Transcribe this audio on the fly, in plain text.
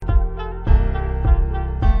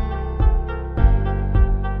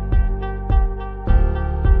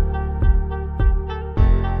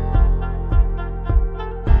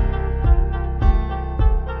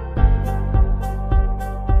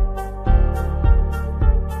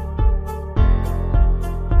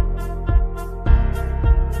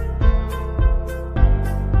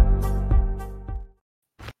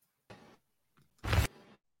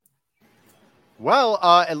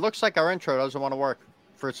Well, it looks like our intro doesn't want to work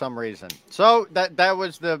for some reason. So that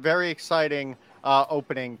was the very exciting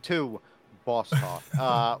opening to Boss Talk.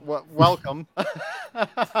 Welcome,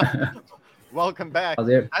 welcome back. Oh,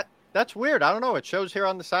 there. That's weird. I don't know. It shows here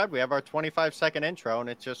on the side we have our 25-second intro, and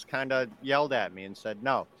it just kind of yelled at me and said,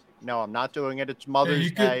 "No, I'm not doing it. It's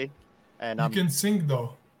Mother's Day." And you can sing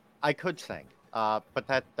though. I could sing,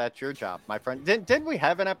 but that's your job, my friend. Didn't we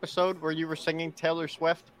have an episode where you were singing Taylor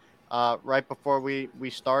Swift right before we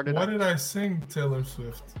started? What did I sing, Taylor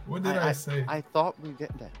Swift? What did I say? I thought we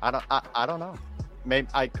did that. I don't know. Maybe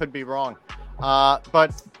I could be wrong.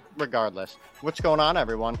 But regardless, what's going on,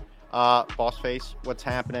 everyone? Boss Face, what's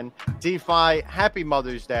happening? DeFi, happy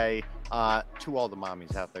Mother's Day to all the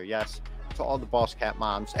mommies out there. Yes. To all the Boss Cat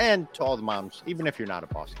moms and to all the moms, even if you're not a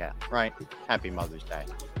Boss Cat, right? Happy Mother's Day.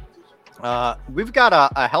 We've got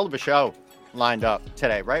a hell of a show lined up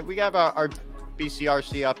today, right? We have our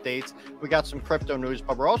BCRC updates. We got some crypto news,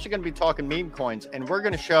 but we're also going to be talking meme coins, and we're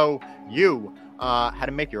going to show you how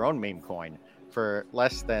to make your own meme coin for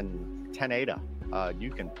less than 10 ADA. You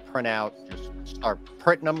can print out, just start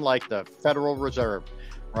printing them like the Federal Reserve,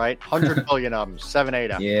 right? 100 billion of them, 7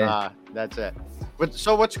 ADA. Yeah. That's it.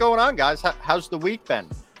 So what's going on, guys? How's the week been?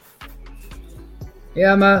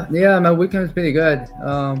 Yeah, my weekend was pretty good.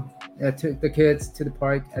 I took the kids to the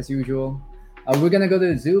park as usual. We're gonna go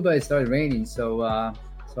to the zoo, but it started raining, so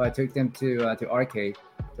I took them to arcade,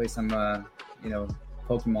 play some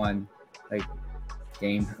Pokemon like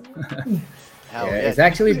game. Hell yeah, it's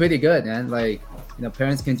actually pretty good, man. Like,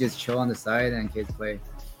 parents can just chill on the side and kids play.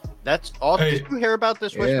 That's awesome. Hey. Did you hear about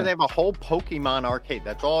this? Yeah. They have a whole Pokemon arcade.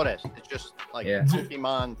 That's all it is. It's just like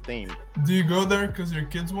Pokemon themed. Do you go there because your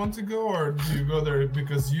kids want to go, or do you go there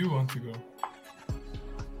because you want to go?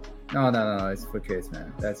 No, it's for kids,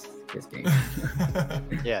 man. That's kids game.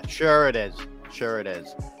 Yeah, sure it is.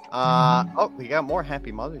 Oh, we got more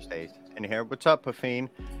Happy Mother's Day in here. What's up, Pafine?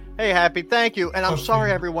 Hey, Happy, thank you. And I'm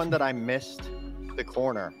sorry, everyone, that I missed the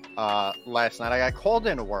corner last night. I got called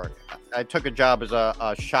into work. I took a job as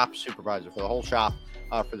a shop supervisor for the whole shop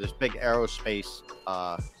for this big aerospace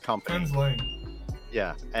company. Friends Lane.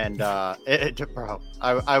 Yeah, and bro,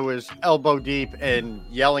 I was elbow deep in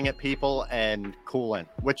yelling at people and coolant,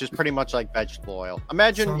 which is pretty much like vegetable oil.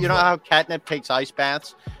 Imagine, Sounds you know like- how catnip takes ice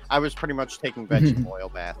baths? I was pretty much taking vegetable oil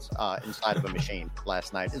baths inside of a machine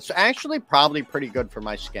last night. It's actually probably pretty good for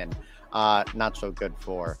my skin, not so good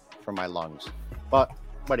for my lungs. But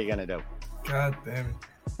what are you gonna do? God damn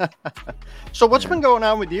it. So what's been going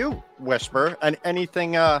on with you, Whisper? And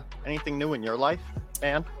anything new in your life,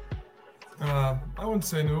 man? I wouldn't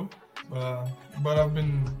say no, but I've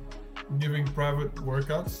been giving private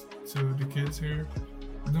workouts to the kids here.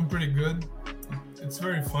 Doing pretty good. It's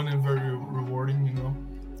very fun and very rewarding,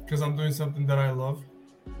 because I'm doing something that I love,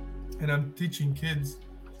 and I'm teaching kids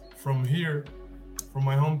from here, from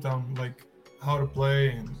my hometown, like how to play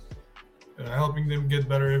and helping them get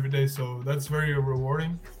better every day. So that's very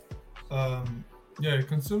rewarding. Yeah, it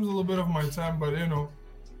consumes a little bit of my time, but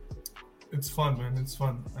it's fun, man. It's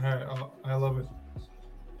fun. I love it.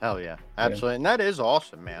 Hell yeah, absolutely, and that is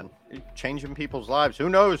awesome, man. You're changing people's lives. Who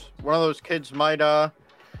knows? One of those kids might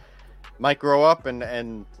grow up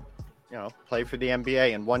and play for the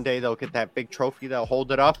NBA, and one day they'll get that big trophy. They'll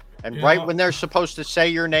hold it up, and right when they're supposed to say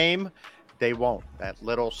your name, they won't. That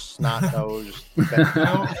little snot nose.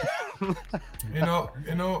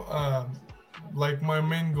 Like my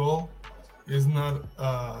main goal is not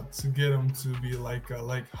to get them to be like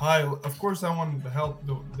high. Of course, I want to help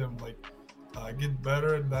them get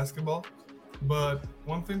better at basketball. But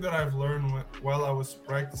one thing that I've learned while I was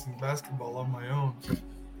practicing basketball on my own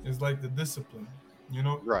is like the discipline.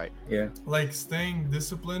 Right. Yeah. Like staying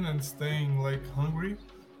disciplined and staying like hungry.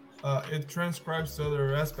 It transcribes to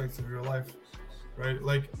other aspects of your life, right?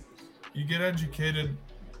 Like you get educated.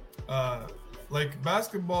 Like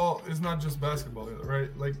basketball is not just basketball,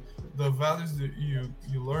 right? Like the values that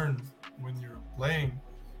you learn when you're playing,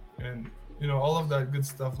 and all of that good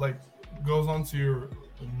stuff like goes on to your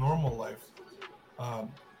normal life.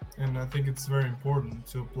 And I think it's very important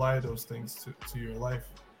to apply those things to your life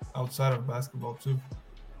outside of basketball too.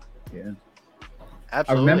 Yeah.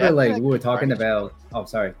 Absolutely. I remember we were talking about. Oh,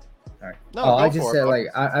 sorry. No, I just said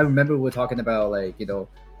I remember we were talking about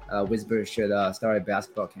Whisper should start a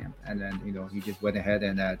basketball camp, and then he just went ahead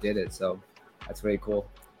and did it. So that's very cool.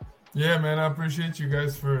 Yeah, man, I appreciate you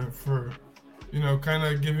guys for kind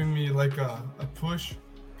of giving me like a push,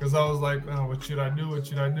 because I was like, oh, what should I do?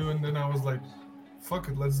 And then I was like, fuck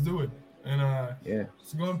it, let's do it. And yeah,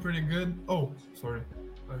 it's going pretty good. Oh, sorry,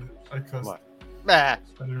 I cussed. What? Nah, I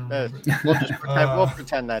didn't remember. we'll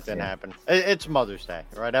pretend that didn't happen. It's Mother's Day,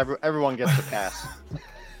 right? Everyone gets a pass.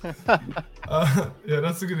 Yeah,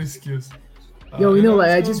 that's a good excuse. Yo, you know, like,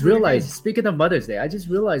 I it's just going pretty realized, speaking of Mother's Day, I just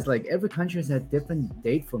realized like every country has a different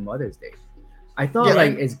date for Mother's Day. I thought Yeah,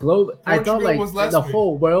 like it's global. I thought Portugal like was last the week.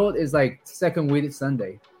 whole world is like second week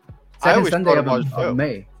Sunday, I second always Sunday thought it was, of too.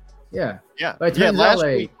 May. Yeah, Yeah, But it yeah. turns out, Last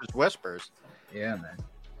like- week was Whispers. yeah, man.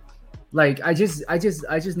 Like I just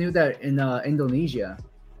knew that in Indonesia,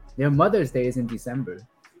 their Mother's Day is in December.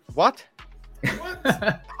 What? good.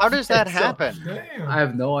 What? How does that So- happen? Damn. I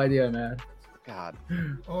have no idea, man. God,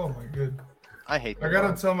 Oh my god. I hate I that.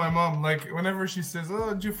 gotta tell my mom, like, whenever she says,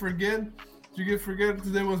 "Oh, did you forget? Did you forget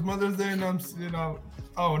today was Mother's Day?" And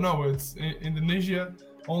oh no, it's in Indonesia,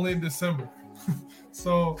 only in December.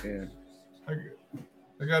 So Yeah.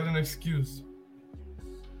 I got an excuse.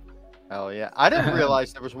 Hell yeah! I didn't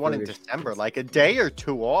realize there was one in Foolish. December, like a day or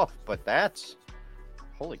two off. But that's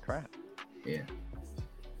holy crap. Yeah.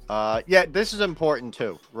 Yeah, this is important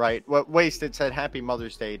too, right? What Wasted said, "Happy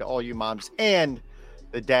Mother's Day to all you moms and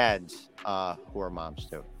the dads who are moms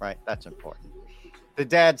too." Right? That's important. The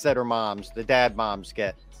dads that are moms, the dad moms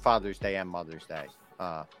get Father's Day and Mother's Day.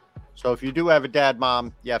 So if you do have a dad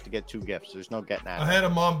mom, you have to get two gifts. There's no getting out I of it. had a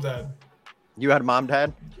mom, dad. You had a mom,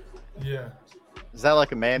 dad? Yeah. Is that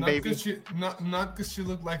like a man Not baby? because she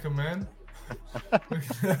looked like a man,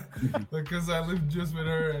 because I lived just with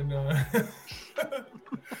her, and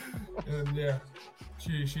and yeah,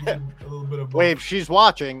 she did a little bit of both. Wait, if she's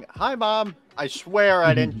watching. Hi, mom. I swear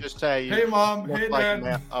I didn't just say. Hey mom, look hey like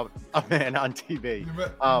dad. a man on TV. You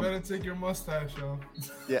better take your mustache off.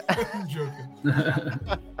 Yeah. I'm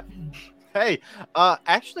joking. Hey,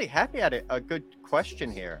 actually, Happy had a good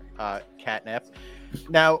question here, Catnip.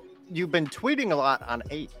 Now, you've been tweeting a lot on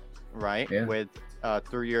 8, right? Yeah. With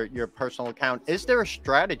through your personal account. Is there a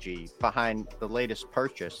strategy behind the latest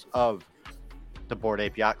purchase of the Bored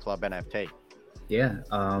Ape Yacht Club NFT? Yeah.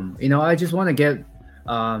 You know, I just want to get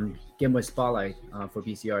more spotlight for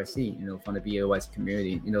BCRC, you know, from the BOS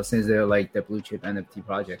community, you know, since they're like the blue chip NFT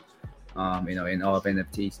project, you know, in all of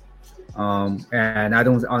NFTs. And I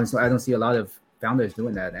don't see a lot of founders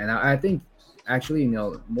doing that. And I think actually, you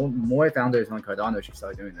know, more founders on Cardano should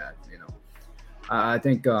start doing that, you know. I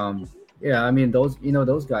think, yeah, I mean, those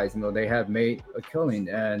guys, you know, they have made a killing.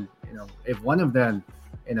 And, you know, if one of them,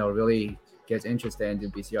 you know, really gets interested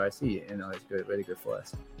in BCRC, you know, it's good, really good for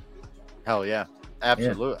us. Hell yeah.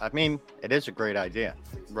 Absolutely. I mean, it is a great idea,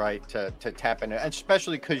 right? To tap into, and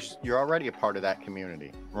especially because you're already a part of that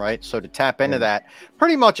community, right? So to tap into that,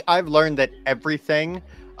 pretty much I've learned that everything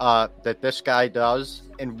that this guy does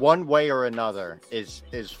in one way or another is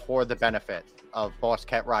for the benefit of Boss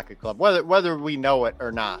Cat Rocket Club, whether we know it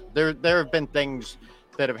or not. There have been things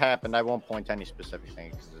that have happened. I won't point to any specific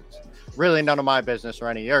things because it's really none of my business or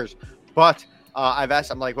any of yours. But I've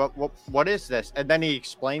asked him, like, what is this? And then he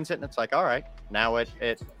explains it, and it's like, all right, now it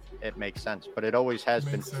makes sense. But it always has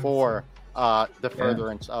been for the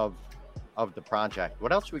furtherance of the project.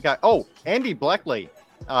 What else we got? Oh, Andy Bleckley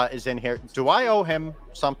is in here. Do I owe him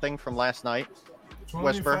something from last night?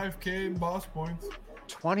 Whisper. 25K boss points.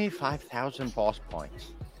 25,000 boss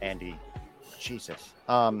points, Andy. Jesus.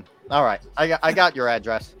 All right, I got your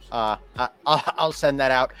address. I'll send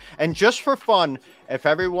that out. And just for fun, if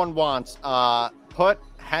everyone wants, put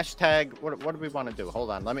hashtag. What do we want to do?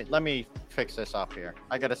 Hold on. Let me fix this up here.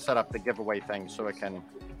 I got to set up the giveaway thing so it can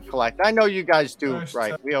collect. I know you guys do, Hashtag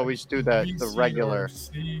right? We always do the regular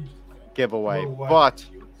BCRC. giveaway, Worldwide. but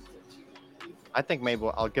I think maybe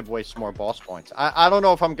I'll give away some more boss points. I don't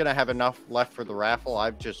know if I'm gonna have enough left for the raffle.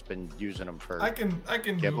 I've just been using them for. I can do.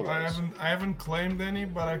 Giveaways. I haven't claimed any,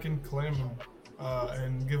 but I can claim them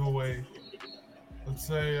and give away. Let's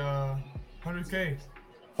say 100K.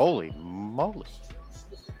 Holy moly!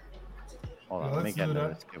 Hold on, Yeah, let me let's get do into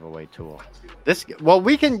that. this giveaway tool.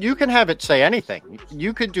 You can have it say anything.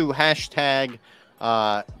 You could do hashtag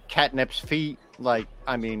catnip's feet. Like,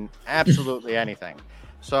 I mean, absolutely anything.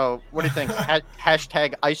 So, what do you think?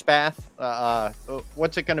 Hashtag ice bath.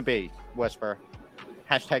 What's it going to be, Whisper?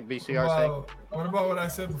 Hashtag BCRC. What about what I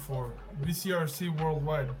said before? BCRC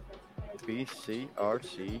worldwide.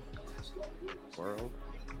 BCRC World.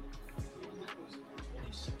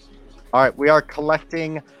 All right, we are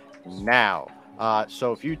collecting now.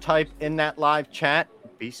 So if you type in that live chat,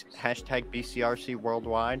 hashtag BCRC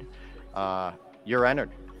Worldwide, you're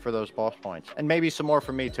entered for those boss points. And maybe some more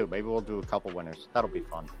for me too. Maybe we'll do a couple winners. That'll be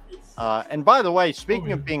fun. And by the way,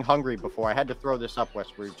 speaking of being hungry before, I had to throw this up, Wes,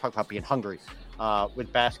 where you talk about being hungry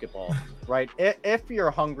with basketball, right? If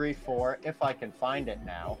you're hungry for, if I can find it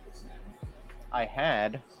now, I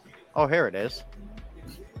had, oh, here it is.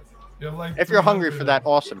 You have like If you're hungry 300 for that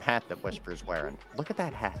awesome hat that Whisper's wearing, look at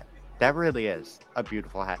that hat. That really is a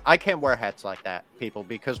beautiful hat. I can't wear hats like that, people,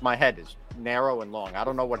 because my head is narrow and long. I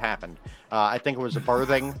don't know what happened. I think it was a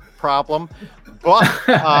birthing problem.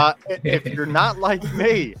 But if you're not like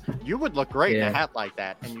me, you would look great in a hat like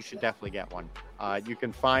that, and you should definitely get one. You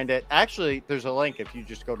can find it. Actually, there's a link if you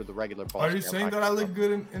just go to the regular Boss. Are you saying that I look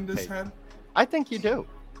good in this hat? I think you do.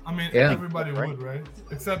 I mean, everybody would, right?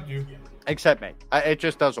 Except you. Except me. It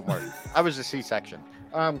just doesn't work. I was a C-section.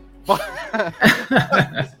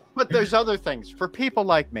 But there's other things. For people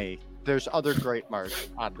like me, there's other great merch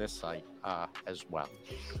on this site as well.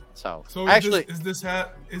 So actually, is this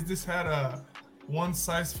hat a one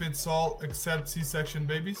size fits all except C-section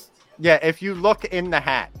babies? Yeah, if you look in the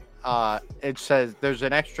hat, it says there's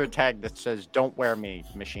an extra tag that says "Don't wear me,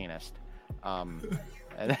 machinist," and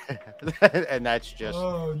that's just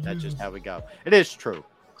how we go. It is true,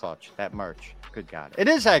 Clutch. That merch, good God, it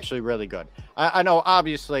is actually really good. I know,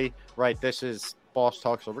 obviously, right? This is Boss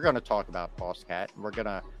Talk, so we're going to talk about Boss Cat, and we're going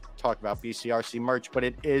to talk about BCRC merch, but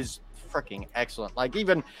it is freaking excellent. Like,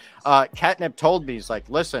 even Catnip told me, he's like,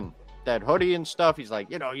 listen, that hoodie and stuff, he's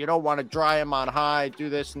like, you don't want to dry him on high, do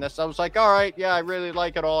this and this. I was like, all right, yeah, I really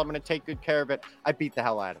like it all. I'm going to take good care of it. I beat the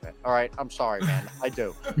hell out of it. All right, I'm sorry, man. I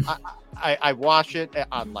do. I wash it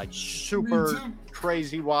on like super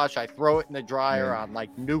crazy wash. I throw it in the dryer on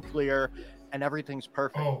like nuclear, and everything's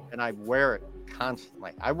perfect. And I wear it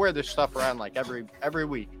constantly. I wear this stuff around like every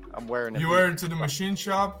week. I'm wearing it. You wear it to the machine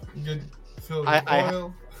shop, get filled with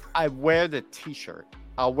oil. I wear the t-shirt.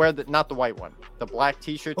 I'll wear not the white one, the black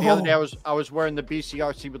t-shirt. The other day I was wearing the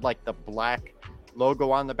BCRC with like the black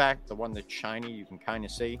logo on the back, the one that's shiny, you can kind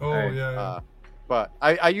of see. But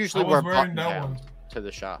I usually wear button down to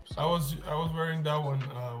the shop. So. I was wearing that one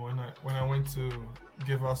when I went to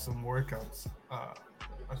give us some workouts.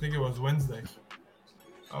 I think it was Wednesday.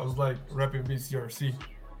 I was like repping BCRC.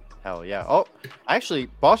 Hell yeah. Oh, actually,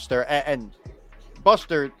 Buster and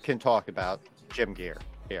Buster can talk about gym gear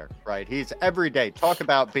here, right? He's every day talk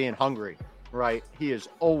about being hungry, right? He is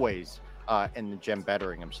always in the gym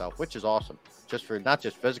bettering himself, which is awesome. Just for not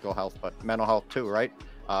just physical health, but mental health too, right?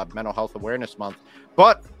 Mental Health Awareness Month.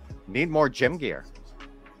 But need more gym gear.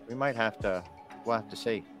 We'll have to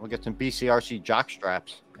see. We'll get some BCRC jock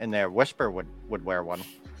straps in there. Whisper would wear one.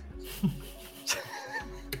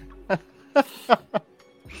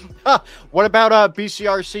 What about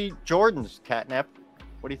BCRC Jordans, Catnip?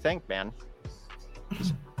 What do you think, man?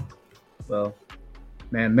 Well,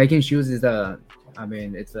 man, making shoes is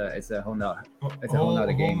it's a whole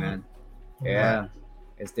nother game, man. Yeah,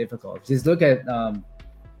 it's difficult. Just look at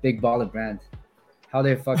Big Baller Brand, how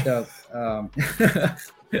they fucked up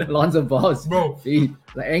Lonzo Ball's feet,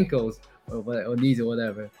 like ankles or knees or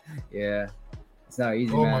whatever. Yeah, it's not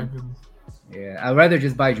easy, man. My goodness. Yeah, I'd rather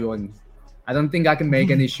just buy Jordans. I don't think I can make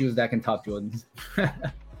any shoes that can top Jordans.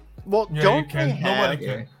 Well,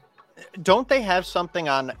 don't they have something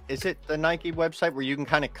on, is it the Nike website where you can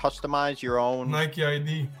kind of customize your own Nike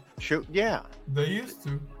ID shoe? Yeah. They used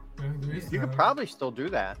to. You could probably still do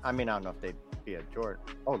that. I mean, I don't know if they'd be a Jordan.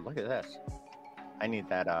 Oh, look at this. I need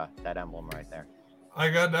that emblem right there. I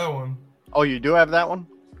got that one. Oh, you do have that one?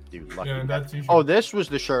 Dude, lucky. Yeah, that t-shirt. Oh, this was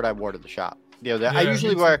the shirt I wore to the shop. I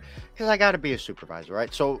usually wear, because I got to be a supervisor,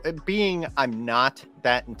 right? So being I'm not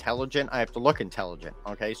that intelligent, I have to look intelligent,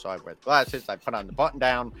 okay? So I wear the glasses, I put on the button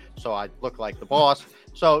down, so I look like the boss.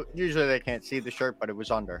 So usually they can't see the shirt, but it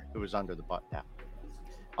was under the button down.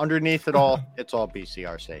 Underneath it all, it's all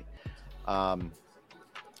BCRC.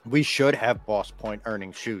 We should have Boss Point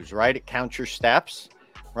earning shoes, right? It counts your steps,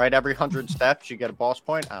 right? Every 100 steps, you get a Boss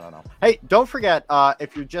Point. I don't know. Hey, don't forget,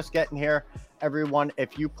 if you're just getting here, everyone,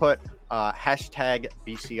 if you put hashtag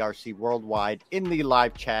BCRC Worldwide in the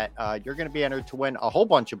live chat, you're going to be entered to win a whole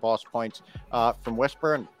bunch of Boss Points from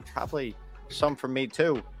Whisper and probably some from me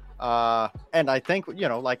too. And I think,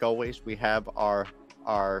 like always, we have our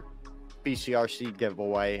BCRC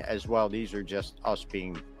giveaway as well. These are just us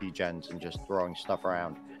being D-Gens and just throwing stuff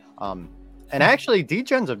around. And actually,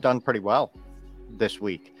 D-Gens have done pretty well this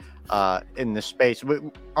week in this space.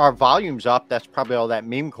 Our volume's up. That's probably all that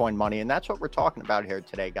meme coin money. And that's what we're talking about here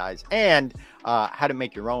today, guys. And how to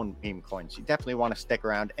make your own meme coins. You definitely want to stick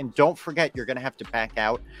around. And don't forget, you're going to have to back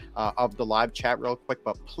out of the live chat real quick.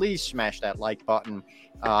 But please smash that like button.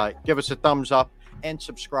 Give us a thumbs up. And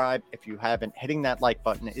subscribe if you haven't. Hitting that like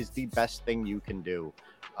button is the best thing you can do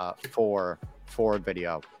for a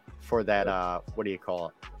video. For that, what do you call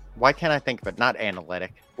it? Why can't I think of it? Not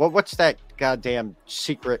analytic. What's that goddamn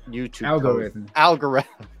secret YouTube algorithm?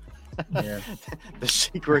 Algorithm. Yeah. The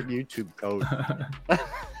secret YouTube code.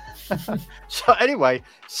 So anyway,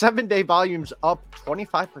 7-day volume's up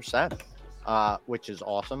 25%, which is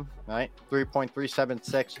awesome, right?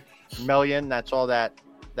 3.376 million. That's all that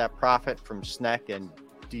profit from SNEC and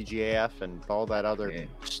DGAF and all that other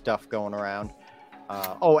stuff going around.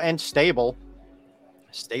 And Stable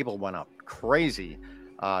went up crazy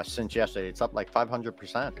since yesterday. It's up like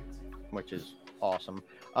 500%, which is awesome.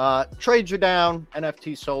 Trades are down,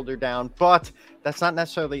 NFT sold are down, but that's not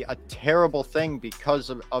necessarily a terrible thing because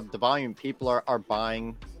of the volume. People are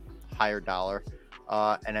buying higher dollar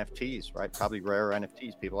NFTs, right? Probably rare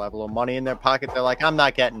NFTs. People have a little money in their pocket. They're like, I'm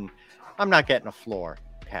not getting a floor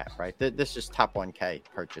cap, right? This is top 1K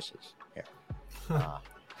purchases here.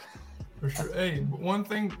 For sure. Hey, one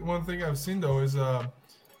thing I've seen though is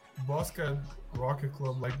Boss Cat Rocket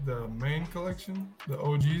Club, like the main collection, the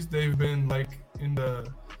OGs, they've been like in the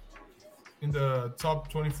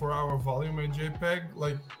top 24-hour volume at JPEG,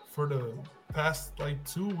 like for the past like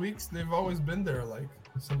 2 weeks. They've always been there, like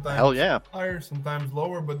sometimes higher, sometimes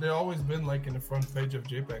lower, but they've always been like in the front page of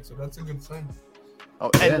JPEG, so that's a good sign. Oh,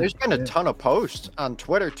 and there's been a ton of posts on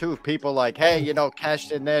Twitter too of people like, hey,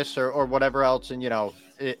 cashed in this or whatever else, and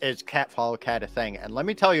is cat follow cat a thing? And let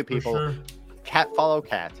me tell you, people, cat follow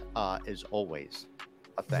cat is always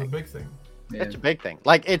a thing. It's a big thing. Yeah. It's a big thing.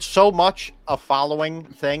 Like, it's so much a following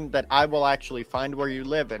thing that I will actually find where you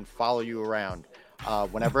live and follow you around.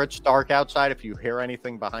 Whenever it's dark outside, if you hear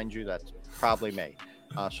anything behind you, that's probably me.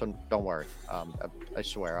 So don't worry. I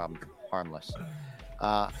swear I'm harmless.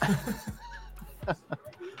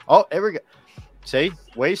 Oh, there we go. See,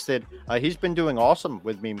 Wasted. He's been doing awesome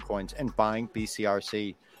with meme coins and buying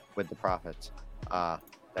BCRC with the profits.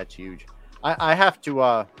 That's huge. I have to.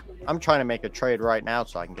 I'm trying to make a trade right now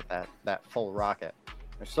so I can get that full rocket.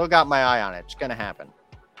 I still got my eye on it. It's gonna happen.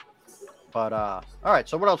 But all right.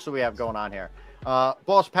 So what else do we have going on here?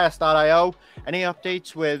 BossPass.io. Any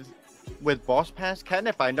updates with BossPass,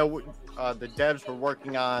 Kenneth? I know the devs were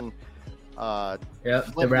working on. The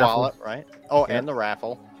raffle. Wallet, right? Oh, and the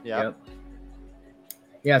raffle. Yep.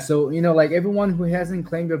 Yeah, so like everyone who hasn't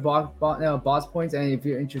claimed your boss points, and if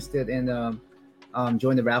you're interested in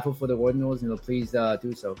join the raffle for the ordinals, please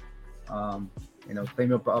do so. Claim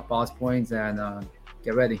your boss points and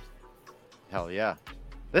get ready. Hell yeah,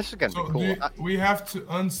 this is gonna be cool. We have to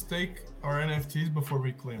unstake our NFTs before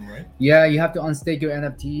we claim, right? Yeah, you have to unstake your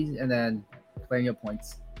NFTs and then claim your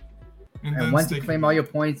points. And once you claim all your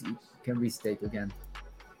points, you can restake again.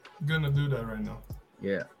 Gonna do that right now.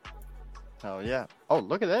 Yeah. Oh yeah. Oh,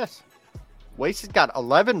 look at this. Wasted got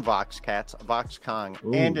 11 Vox cats, a Vox Kong,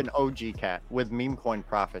 and an OG cat with meme coin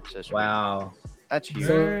profits this week. Wow. That's huge.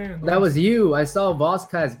 So that was you. I saw Vox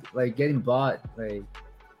cats like getting bought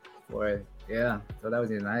for it. Yeah. So that was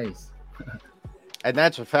nice. And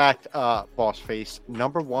that's a fact, Boss Face.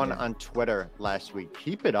 #1 on Twitter last week.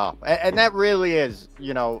 Keep it up. And that really is,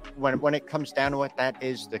 when it comes down to it, that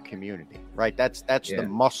is the community, right? That's the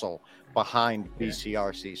muscle behind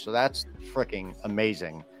BCRC. So that's freaking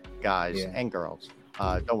amazing, guys and girls.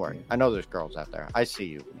 Don't worry. I know there's girls out there. I see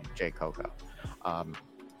you, Jay Coco.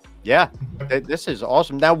 This is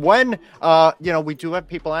awesome. Now, when, we do have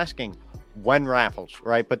people asking, when raffles,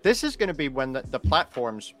 right? But this is going to be when the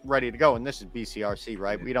platform's ready to go, and this is BCRC,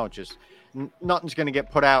 right? We don't just nothing's going to get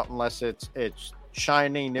put out unless it's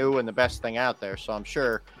shiny, new, and the best thing out there. So I'm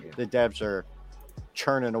sure the devs are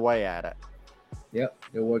churning away at it. Yep,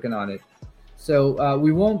 they're working on it. So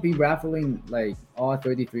we won't be raffling like all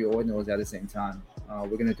 33 ordinals at the same time.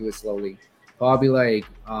 We're gonna do it slowly, probably like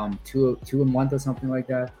two a month or something like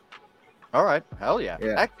that. All right, hell yeah.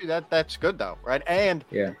 Actually, that's good though, right? And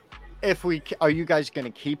are you guys going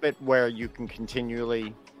to keep it where you can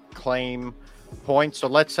continually claim points? So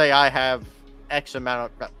let's say I have X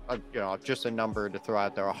amount of, just a number to throw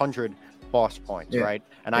out there, 100 boss points, right?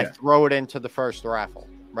 And I throw it into the first raffle,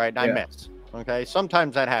 right? And I miss. Okay.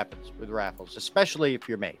 Sometimes that happens with raffles, especially if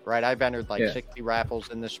you're me, right? I've entered like 60 raffles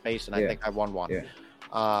in this space and I think I won one.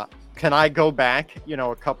 Can I go back,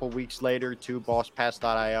 a couple weeks later to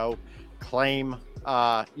BossPass.io, claim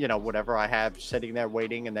whatever I have sitting there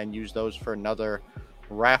waiting, and then use those for another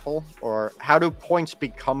raffle? Or how do points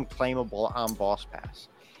become claimable on BossPass?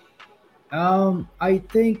 I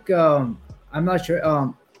think I'm not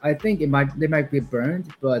sure. I think they might be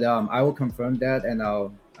burned, but I will confirm that, and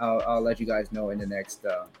I'll let you guys know in the next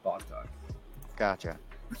boss talk. Gotcha.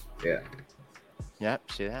 Yeah.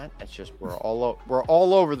 Yep, see that? It's just we're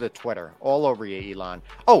all over the Twitter, all over you, Elon.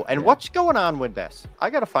 Oh, and what's going on with this?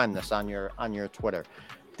 I gotta find this on your Twitter.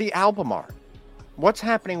 The album art. What's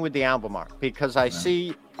happening with the album art? Because I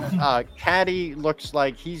see Caddy looks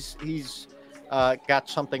like he's got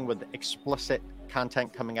something with explicit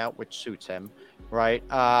content coming out, which suits him, right?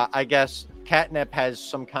 I guess Catnip has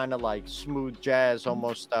some kind of like smooth jazz,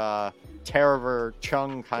 almost Taraver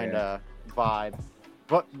Chung kind of vibe.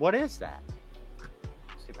 What is that?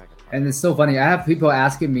 Let's see if I can find And it's so funny. I have people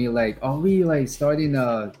asking me like, "Are we like starting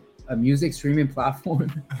a music streaming platform?"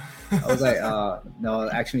 I was like, "No,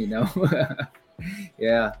 actually, no."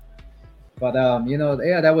 Yeah, but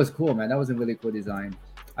yeah, that was cool, man. That was a really cool design.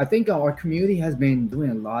 I think our community has been doing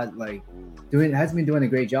a lot, like has been doing a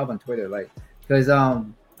great job on Twitter, like because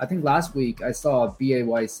I think last week I saw a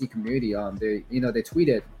BAYC community. They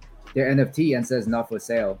tweeted their NFT and says not for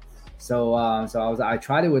sale. So I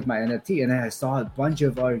tried it with my NFT, and then I saw a bunch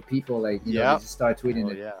of other people like they just start tweeting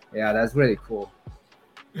it. Yeah, that's really cool.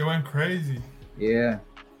 It went crazy. Yeah.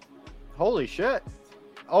 Holy shit!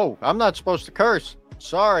 Oh, I'm not supposed to curse.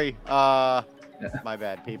 Sorry. My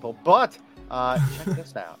bad, people. But check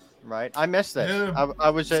this out. Right, I missed this. Yeah, I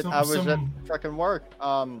was at freaking work. 3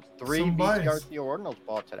 BC Garcia Ordinals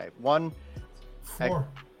bought today. 1. 4.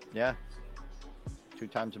 Yeah. 2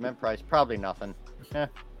 times the mint price. Probably nothing. Yeah.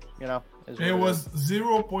 It was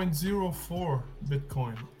 0.04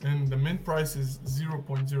 Bitcoin, and the mint price is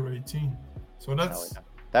 0.018. So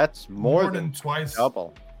that's more than twice.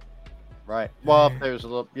 Double. Right. Well, if there's a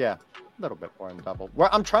little bit more than double. Well,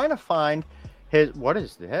 I'm trying to find his. What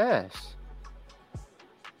is this?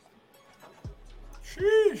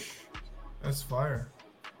 Sheesh. That's fire.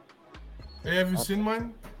 Hey, have you seen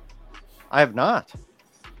mine? I have not.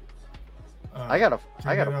 I gotta.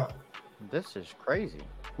 Out. This is crazy.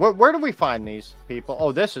 Where do we find these people?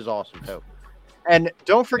 Oh, this is awesome too. And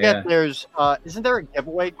don't forget, there's isn't there a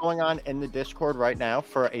giveaway going on in the Discord right now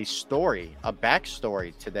for a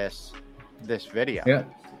backstory to this video? Yeah.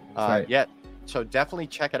 Right. Yeah. So definitely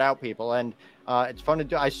check it out, people. And it's fun to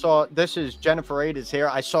do. I saw this is Jennifer 8 is here.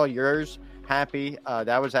 I saw yours, Happy.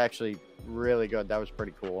 That was actually really good. That was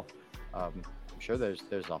pretty cool. I'm sure there's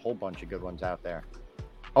a whole bunch of good ones out there.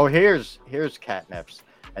 Oh, here's Catnips,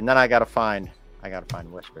 and then I gotta find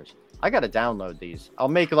Whispers. I gotta download these. I'll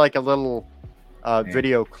make like a little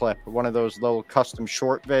video clip, one of those little custom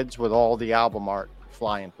short vids with all the album art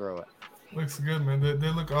flying through it. Looks good, man. They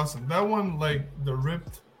look awesome. That one, like the rip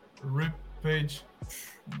page,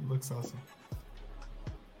 looks awesome.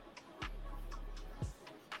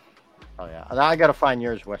 Oh yeah, I gotta find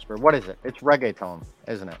yours, Whisper. What is it? It's reggaeton,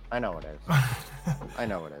 isn't it? I know it is. I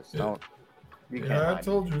know it is. Yeah. Don't. You can't Yeah, I hide.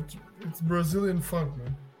 told you, it's Brazilian funk,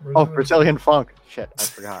 man. Brazilian funk. Shit, I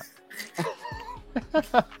forgot.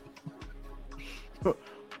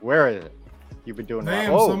 Where is it? You've been doing that.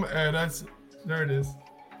 Damn, there it is.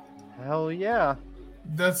 Hell yeah.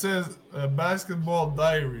 That says Basketball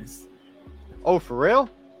Diaries. Oh, for real?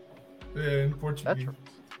 Yeah, in Portuguese.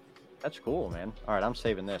 That's cool, man. All right, I'm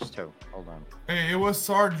saving this too. Hold on. Hey, it was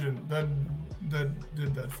Sergeant that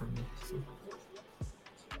did that for me. So.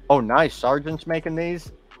 Oh, nice. Sergeant's making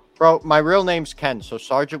these? Bro, my real name's Ken, so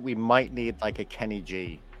Sergeant, we might need like a Kenny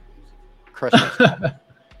G Christmas.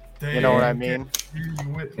 You know what I mean?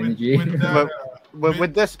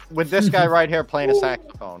 With this guy right here playing a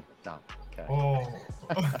saxophone. No. Okay. Oh,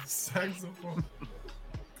 saxophone.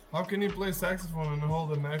 How can he play saxophone and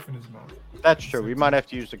hold a knife in his mouth? That's true. We might have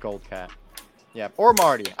to use the gold cat. Yeah, or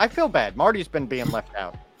Marty. I feel bad. Marty's been being left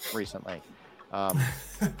out recently.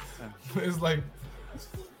 It's like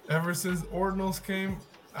ever since Ordinals came,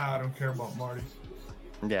 I don't care about Marty.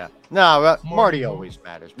 Yeah. No, Marty always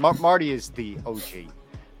matters. Marty is the OG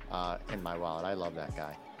in my wallet. I love that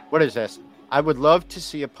guy. What is this? I would love to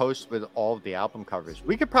see a post with all of the album covers.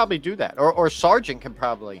 We could probably do that. Or Sergeant can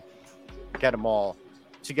probably get them all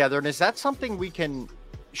together. And is that something we can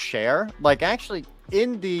share? Like, actually,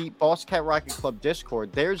 in the Boss Cat Rocket Club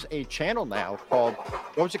Discord, there's a channel now called,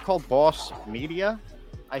 what was it called? Boss Media,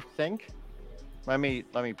 I think. Let me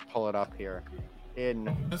pull it up here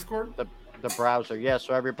in Discord, the browser. Yeah,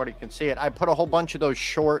 so everybody can see it. I put a whole bunch of those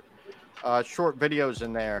short videos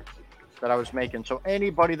in there that I was making. So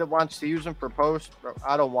anybody that wants to use them for posts,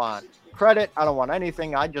 I don't want credit. I don't want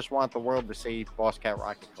anything. I just want the world to see Boss Cat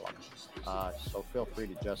Rocket Club. So feel free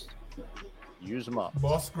to just use them up.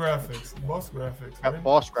 Boss Graphics. Right?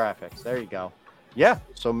 Boss Graphics. There you go. Yeah.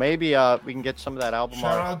 So maybe we can get some of that album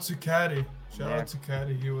Shout art. out to Caddy. Shout out to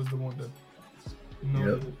Caddy. He was the one that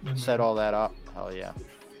set all that up. Hell yeah.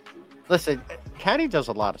 Listen, Caddy does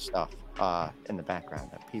a lot of stuff in the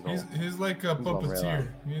background that people. He's like a puppeteer.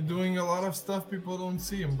 He's doing a lot of stuff people don't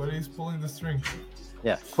see him, but he's pulling the strings.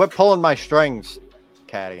 Yeah. Quit pulling my strings,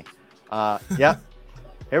 Caddy. Yeah.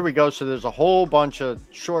 Here we go. So there's a whole bunch of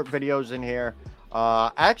short videos in here.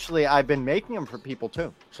 Actually, I've been making them for people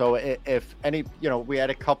too. So if any, we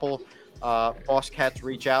had a couple Boss Cats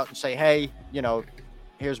reach out and say, hey,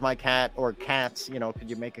 here's my cat or cats, could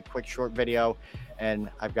you make a quick short video? And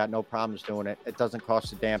I've got no problems doing it. It doesn't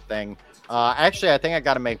cost a damn thing. Actually, I think I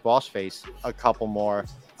got to make Boss Face a couple more.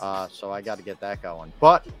 So I got to get that going.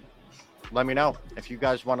 But let me know if you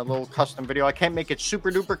guys want a little custom video. I can't make it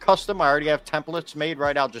super duper custom. I already have templates made,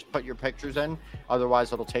 right? I'll just put your pictures in.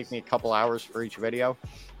 Otherwise, it'll take me a couple hours for each video.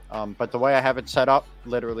 But the way I have it set up,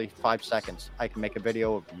 literally 5 seconds, I can make a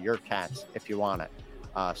video of your cats if you want it.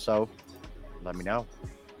 So let me know.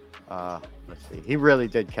 Let's see. He really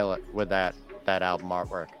did kill it with that album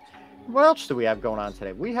artwork. What else do we have going on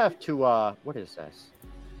today? We have to, what is this?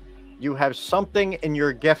 You have something in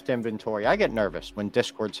your gift inventory. I get nervous when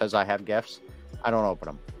Discord says I have gifts. I don't open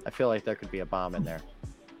them. I feel like there could be a bomb in there.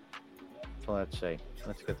 So let's see.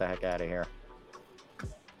 Let's get the heck out of here.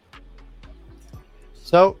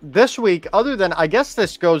 So this week, other than, I guess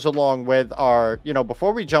this goes along with our,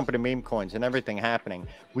 before we jump into meme coins and everything happening,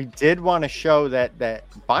 we did want to show that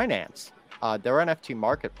Binance, their NFT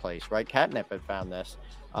marketplace, right? Catnip had found this,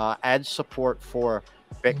 adds support for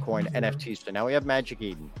Bitcoin NFTs. So now we have Magic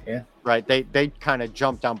Eden. Yeah. Right. They kind of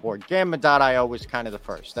jumped on board. Gamma.io was kind of the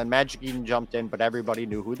first. Then Magic Eden jumped in, but everybody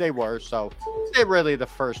knew who they were. So they're really the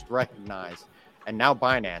first recognized. And now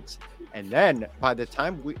Binance. And then by the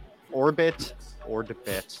time Orbit,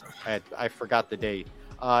 I forgot the date,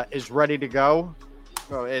 is ready to go.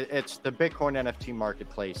 Well, it's the Bitcoin NFT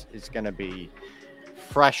marketplace is going to be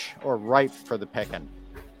fresh or ripe for the picking.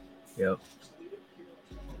 Yep.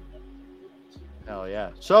 Oh yeah.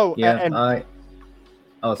 So yeah,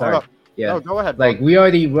 sorry. Yeah. No, go ahead. Like we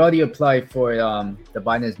already applied for the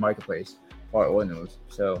Binance marketplace for ordinals.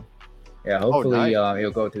 So yeah, hopefully nice.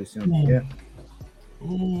 It'll go through soon. Ooh. Yeah.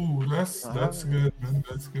 Ooh, that's good, man.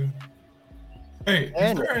 That's good. Hey,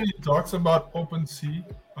 is there any talks about OpenSea?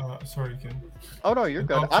 Sorry, Ken. Oh no, you're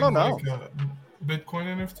good. I don't know. Bitcoin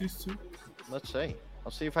NFTs too. Let's see.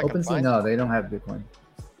 I'll see if I can OpenSea, find. no, they don't have Bitcoin.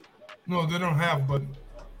 No, they don't have, but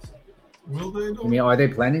will they? I mean, are they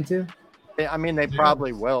planning to? I mean, they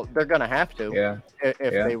probably will. They're gonna have to. Yeah. If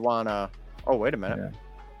they wanna. Oh, wait a minute.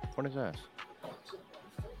 Yeah. What is this?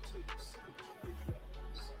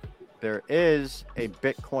 There is a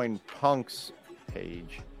Bitcoin Punks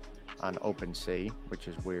page on OpenSea, which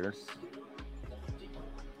is weird.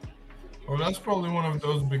 Oh, that's probably one of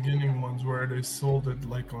those beginning ones where they sold it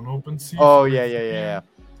like on OpenSea. Oh, yeah.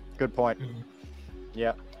 Good point.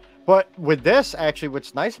 Yeah. But with this, actually,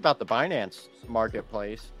 what's nice about the Binance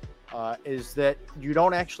marketplace is that you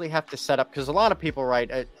don't actually have to set up, because a lot of people, right,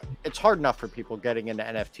 it's hard enough for people getting into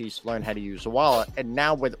NFTs to learn how to use a wallet. And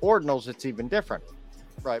now with Ordinals, it's even different,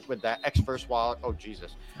 right? With that Xverse wallet, oh,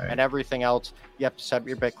 Jesus, right. And everything else, you have to set up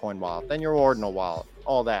your Bitcoin wallet, then your Ordinal wallet,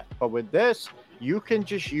 all that. But with this, you can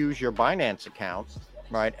just use your Binance account,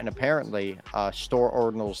 right? And apparently store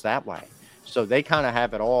Ordinals that way. So they kind of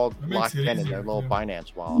have it all locked in their little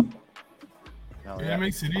Binance wallet. It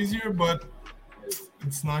makes it easier, but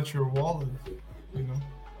it's not your wallet, you know.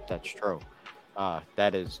 That's true.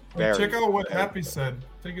 That is very. Check out what Happy said.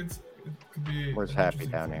 I think it could be. Where's Happy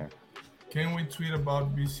down here? Can we tweet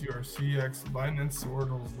about BCRCX Binance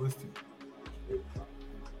Ordinals listing?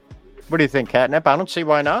 What do you think, Catnip? I don't see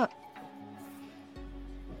why not.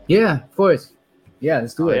 Yeah, of course. Yeah,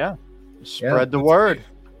 let's do it. Yeah, spread the word.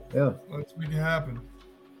 Yeah, let's make it happen.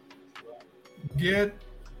 Get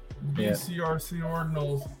BCRC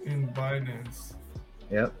Ordinals in Binance.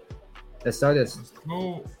 Yep. Let's start this. Let's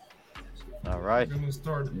go. All right. We're gonna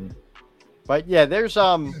start. But yeah, there's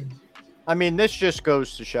I mean, this just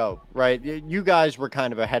goes to show, right? You guys were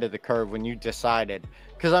kind of ahead of the curve when you decided,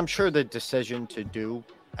 because I'm sure the decision to do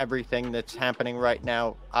everything that's happening right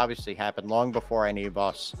now obviously happened long before any of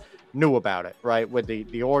us knew about it, right? With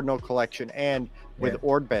the Ordinal collection and with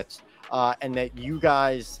Orbits, and that you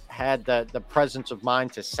guys had the presence of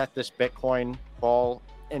mind to set this Bitcoin ball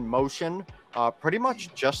in motion pretty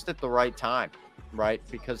much just at the right time, right?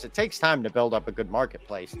 Because it takes time to build up a good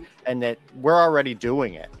marketplace, and that we're already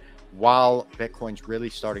doing it while Bitcoin's really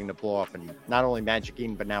starting to blow up, and not only Magic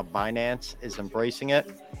Eden, but now Binance is embracing it.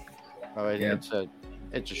 It's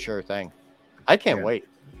a sure thing. I can't wait.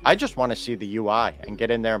 I just want to see the UI and get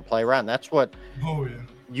in there and play around. That's what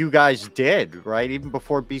you guys did, right? Even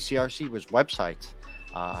before BCRC was websites.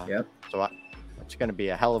 So it's going to be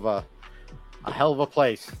a hell of a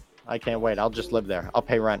place. I can't wait. I'll just live there. I'll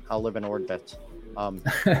pay rent. I'll live in Orbits.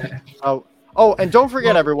 Oh, and don't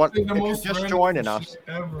forget, everyone, if you're just joining us.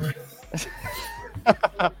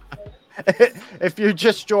 If you're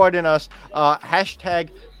just joining us, hashtag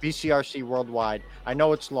BCRC Worldwide. I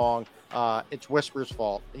know it's long, It's Whisper's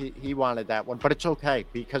fault. He wanted that one, but it's okay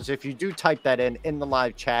because if you do type that in the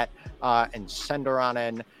live chat and send her on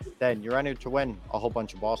in, then you're entered to win a whole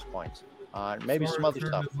bunch of boss points. Maybe some other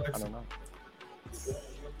stuff. I don't know.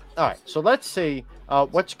 All right, so let's see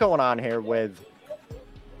what's going on here with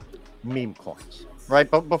meme coins, right?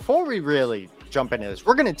 But before we really jump into this,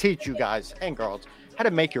 we're going to teach you guys and girls how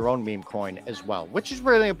to make your own meme coin as well, which is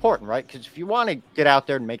really important, right? Because if you want to get out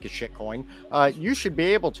there and make a shit coin, you should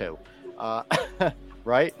be able to,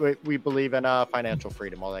 right? We believe in financial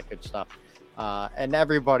freedom, all that good stuff. And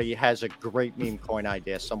everybody has a great meme coin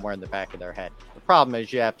idea somewhere in the back of their head. The problem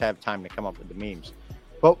is you have to have time to come up with the memes.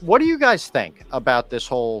 But what do you guys think about this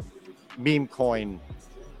whole meme coin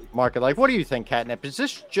market? Like, what do you think, Catnip? Is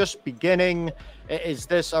this just beginning?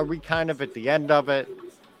 Are we kind of at the end of it?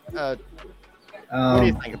 What do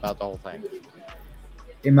you think about the whole thing?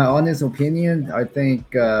 In my honest opinion, I think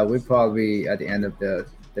we're probably at the end of the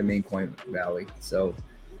meme coin valley. So,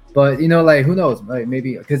 but like, who knows? Like,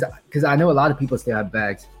 maybe because I know a lot of people still have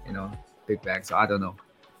bags, big bags. So I don't know.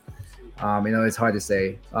 It's hard to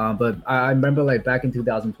say. But I remember like back in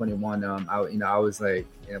 2021, I was like,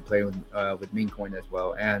 playing with meme coin as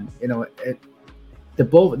well, and the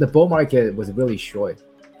bull market was really short.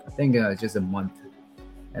 I think just a month,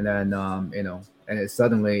 and then and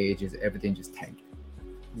suddenly everything just tanked.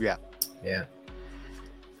 Yeah.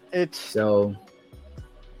 It's so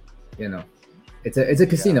it's a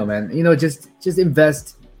casino, man. Just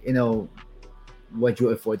invest. What you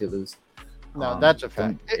afford to lose. No, that's a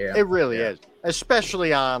fact. It really is,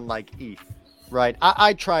 especially on like ETH, right?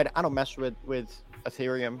 I tried. I don't mess with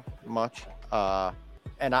Ethereum much,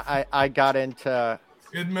 and I got into.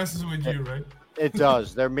 It messes with you, right? It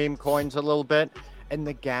does. Their meme coins a little bit, and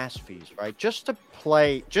the gas fees, right? Just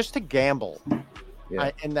to gamble,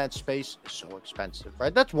 in that space is so expensive,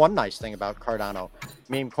 right? That's one nice thing about Cardano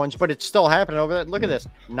meme coins, but it's still happening over there. Look at this,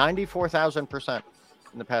 94,000%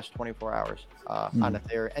 in the past 24 hours on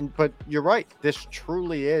Ethereum. But you're right, this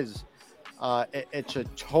truly is. It's a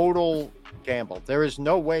total gamble. There is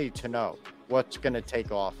no way to know what's going to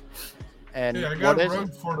take off. And I got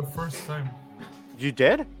rugged for the first time. You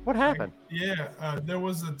did? What happened? There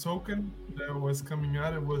was a token that was coming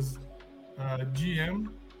out. It was GM.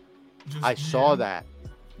 I saw that.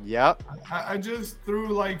 Yep. I just threw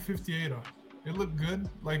like 58 on. It looked good.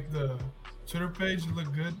 Like the Twitter page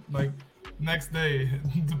looked good. Like next day,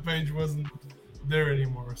 the page wasn't there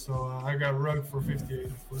anymore. So I got rugged for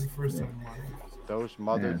 58 for the first time in my life. Those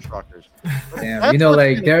mother truckers. Damn,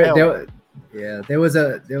 like there was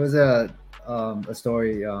a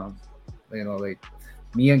story. Like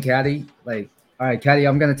me and Caddy, like, all right, Caddy,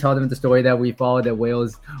 I'm gonna tell them the story that we followed the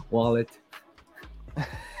whale's wallet.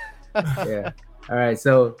 Yeah. All right.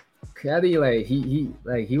 So Caddy, like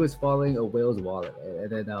he was following a whale's wallet, and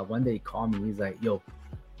then one day he called me. He's like, "Yo,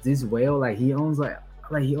 this whale, like he owns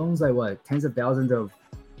what, tens of thousands of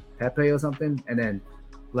Pepe or something." And then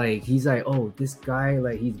like he's like, "Oh, this guy,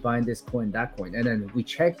 like he's buying this coin, that coin." And then we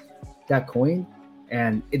checked that coin,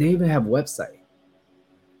 and it didn't even have a website.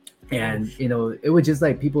 And it was just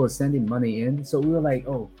like people were sending money in. So we were like,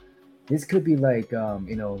 "Oh, this could be like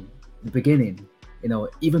the beginning."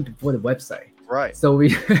 Even before the website. Right. So we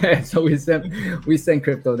sent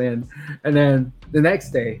crypto in, and then the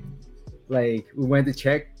next day, like we went to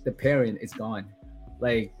check, the parent is gone.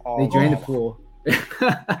 Like they drained the pool.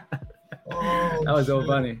 That was so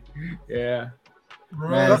funny. Yeah.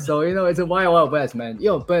 Man, so it's a wild west, man.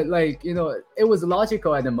 But like it was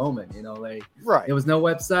logical at the moment. Like right. There was no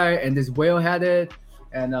website, and this whale had it,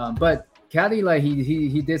 and but Caddy, like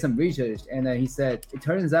he did some research, and then he said it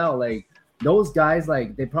turns out like those guys,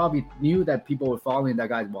 like they probably knew that people were following that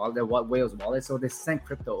guy's wallet, that whale's wallet, so they sent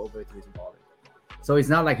crypto over to his wallet. So it's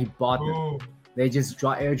not like he bought them; they just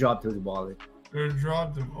airdropped to his wallet.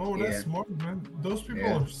 Airdropped them. Oh, that's smart, man. Those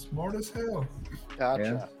people are smart as hell.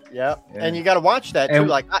 Gotcha. Yeah. And you got to watch that too.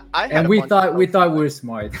 Like I had. And we thought we were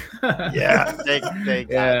smart. Yeah, they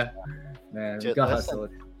got man, we got hustled.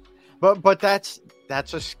 But that's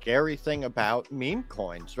a scary thing about meme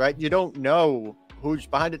coins, right? You don't know who's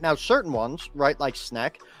behind it. Now, certain ones, right, like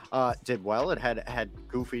Snek, did well. It had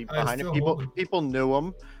Goofy behind it. People knew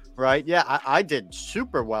him, right? Yeah, I did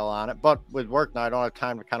super well on it, but with work now, I don't have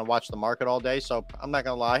time to kind of watch the market all day, so I'm not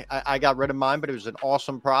gonna lie. I got rid of mine, but it was an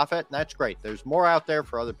awesome profit, and that's great. There's more out there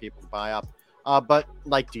for other people to buy up. But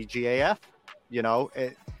like DGAF,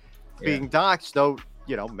 being doxxed, though,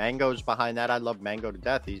 Mango's behind that. I love Mango to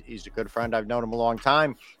death. He's a good friend. I've known him a long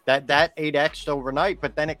time. That 8x'd overnight,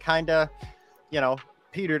 but then it kind of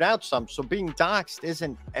petered out some. So being doxxed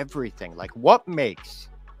isn't everything. Like what makes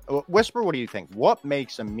Whisper, what do you think? What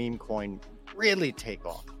makes a meme coin really take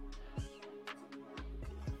off?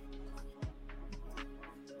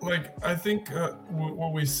 like I think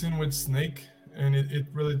what we've seen with Snake, and it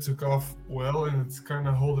really took off well, and it's kind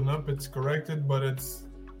of holding up. It's corrected, but it's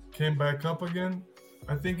came back up again.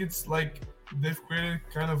 I think it's like they've created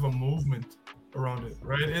kind of a movement around it,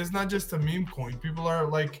 right? It's not just a meme coin. People are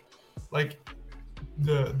like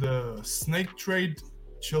the Snake Trade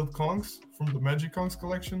chilled conks from the Magic Conks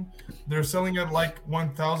collection. They're selling at like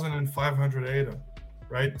 1,500 ADA,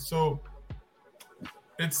 right? So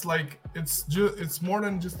it's like it's more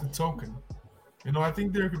than just a token. You know, I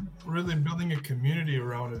think they're really building a community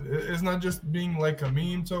around it. It's not just being like a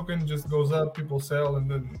meme token, just goes up, people sell, and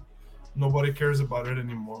then nobody cares about it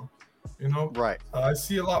anymore. You know, Right. I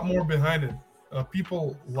see a lot more behind it.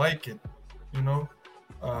 People like it, you know,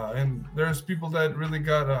 and there's people that really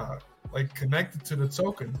got like connected to the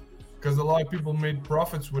token because a lot of people made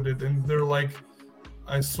profits with it, and they're like,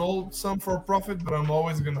 I sold some for a profit, but I'm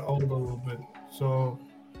always gonna hold a little bit. So,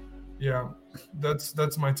 yeah,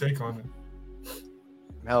 that's my take on it.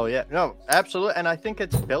 Hell yeah. No, absolutely. And I think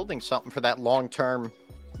it's building something for that long-term,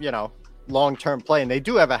 long-term play. And they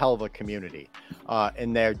do have a hell of a community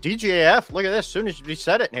in there. DGAF, look at this. As soon as you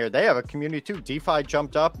said it in here, they have a community too. DeFi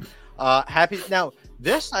jumped up. Happy. Now,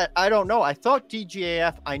 this, I don't know. I thought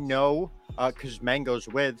DGAF, I know, because Mango's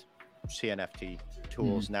with CNFT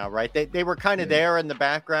tools now, right? They were kind of there in the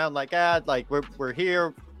background, like, we're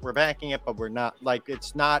here, we're backing it, but we're not, like,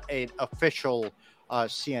 it's not an official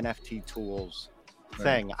CNFT tools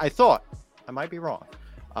thing. I thought. I might be wrong.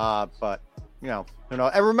 But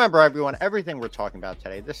and remember, everyone, everything we're talking about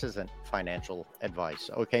today, this isn't financial advice.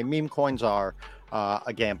 Okay, meme coins are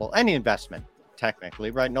a gamble. Any investment, technically,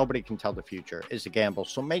 right? Nobody can tell the future is a gamble.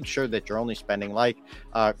 So make sure that you're only spending, like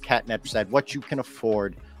Catnip said, what you can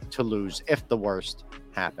afford to lose if the worst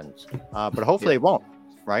happens. But hopefully it won't,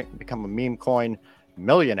 right? Become a meme coin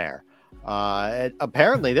millionaire.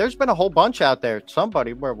 Apparently, there's been a whole bunch out there.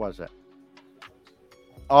 Somebody, where was it?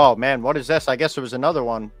 Oh man, what is this? I guess there was another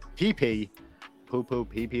one. PP, poo poo,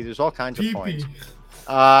 PP. There's all kinds of coins.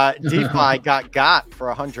 DeFi got for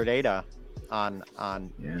 100 ADA on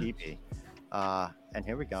PP. And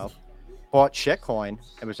here we go. Bought shitcoin.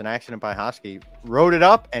 It was an accident by Hosky. Wrote it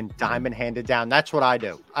up and diamond handed down. That's what I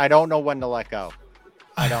do. I don't know when to let go.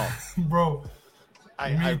 I don't. Bro.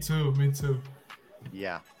 Me too.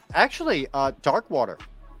 Yeah. Actually, Darkwater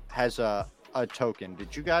has a token.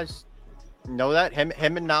 Did you guys know that? Him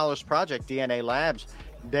and Nala's project, DNA Labs,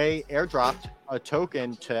 they airdropped a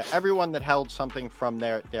token to everyone that held something from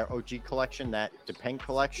their OG collection, that Depeng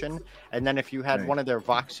collection. And then if you had one of their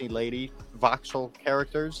voxel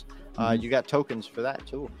characters, you got tokens for that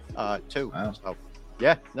too. Wow. So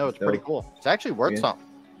yeah, no, it's pretty cool. It's actually worth something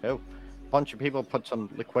too. A bunch of people put some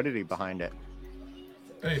liquidity behind it.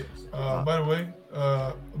 Hey, by the way,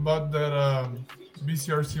 about that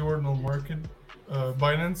BCRC Ordinal Market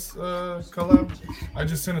Binance collab, I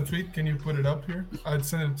just sent a tweet. Can you put it up here? I'd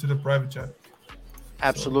send it to the private chat.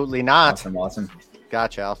 Absolutely not. Awesome.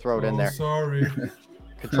 Gotcha. I'll throw it in there. Sorry.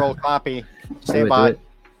 Control copy. Stay by.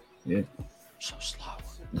 Yeah. So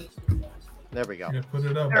slow. There we go. Yeah, put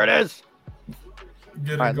it up. There it is.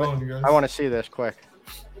 Get All it right, going, guys. I want to see this quick.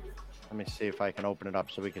 Let me see if I can open it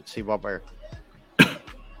up so we can see what we're.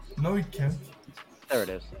 No, you can't. There it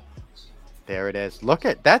is. There it is. Look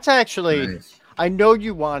at that's actually. Nice. I know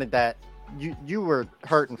you wanted that. You were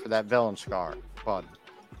hurting for that villain scar, bud.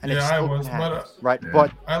 And Yeah, I was, but right. Yeah.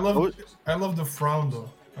 But I love the frown though.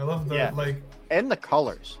 I love the like. and the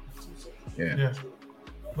colors. Yeah. Look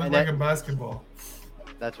And like that- a basketball.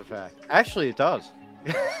 That's a fact. Actually, it does.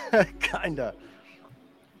 Kinda.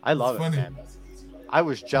 I love It's it, funny. man. I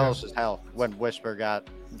was jealous as hell when Whisper got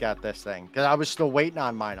this thing because I was still waiting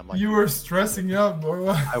on mine. I'm like, You were stressing out, bro.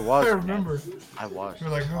 I was. I man. remember. I was. You're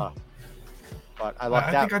like, oh. But I lucked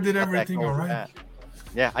I out. think I did Got that everything gold all right. hat.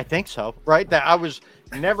 Yeah, I think so. Right? That I was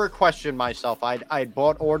never questioned myself. I'd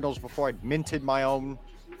bought ordinals before. I'd minted my own,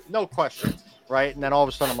 no question. Right? And then all of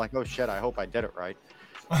a sudden I'm like, oh shit, I hope I did it right.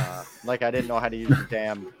 Like I didn't know how to use the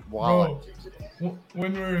damn wallet. Bro,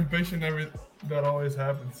 when we're impatient, that always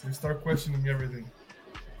happens. You start questioning everything.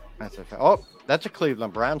 That's a oh, that's a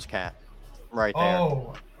Cleveland Browns cat, right there.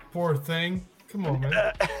 Oh, poor thing. Come on,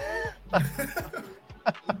 man.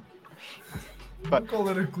 Don't call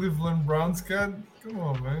it a Cleveland Browns cat. Come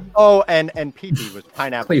on, man. Oh, and PP was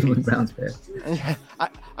pineapple. Cleveland pizza. Browns fan.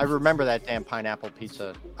 I remember that damn pineapple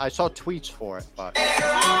pizza. I saw tweets for it, but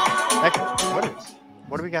heck,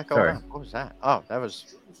 what do we got going Sorry. on? What was that? Oh, that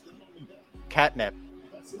was Catnip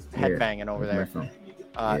headbanging over that's there. my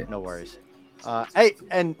phone. Yeah. No worries. Hey,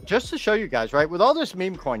 and just to show you guys, right, with all this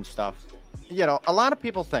meme coin stuff, a lot of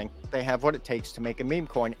people think they have what it takes to make a meme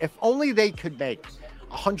coin. If only they could make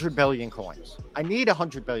 100 billion coins. I need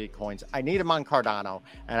 100 billion coins. I need them on Cardano,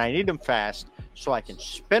 and I need them fast so I can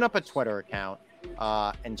spin up a Twitter account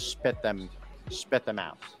and spit them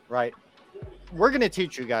out, right? We're going to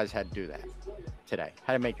teach you guys how to do that today,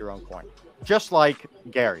 how to make your own coin, just like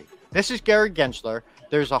Gary. This is Gary Gensler.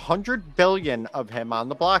 There's 100 billion of him on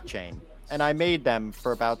the blockchain, and I made them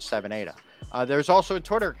for about 7 ADA. There's also a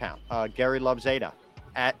Twitter account, Gary Loves ADA,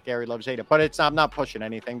 at Gary Loves ADA, but I'm not pushing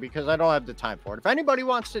anything because I don't have the time for it. If anybody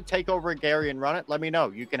wants to take over Gary and run it, let me know.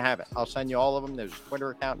 You can have it. I'll send you all of them. There's a Twitter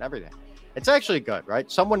account and everything. It's actually good, right?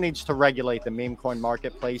 Someone needs to regulate the meme coin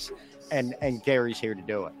marketplace, and Gary's here to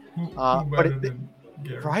do it. Than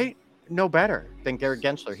Gary? Right? No better than Gary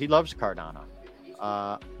Gensler. He loves Cardano.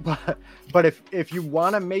 But if you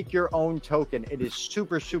want to make your own token, it is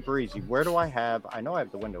super, super easy. Where do I have? I know I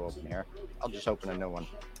have the window open here. I'll just open a new one.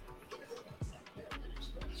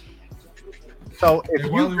 So if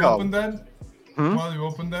while you go, open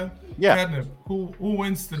that, yeah. Catnip, who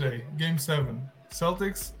wins today? Game 7,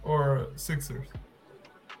 Celtics or Sixers?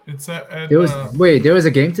 It's at There was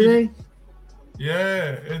a game today?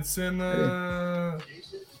 yeah, it's in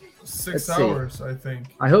 6 hours, I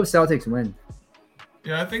think. I hope Celtics win.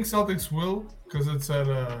 Yeah, I think Celtics will because it's at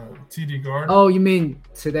TD Garden. Oh, you mean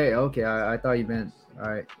today? Okay, I thought you meant all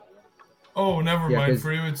right. Oh, never Yeah, mind. 'cause-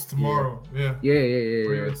 For you, it's tomorrow. Yeah. Yeah.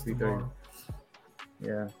 For you, it's 3:30. tomorrow.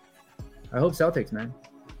 Yeah, I hope Celtics, man.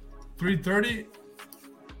 3:30.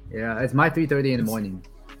 Yeah, it's my 3:30 in the morning.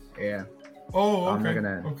 Yeah, Oh, okay. I'm not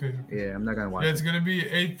gonna- Okay. yeah, I'm not gonna watch. Yeah, it's gonna be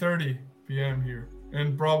 8:30 p.m. here,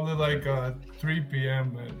 and probably like 3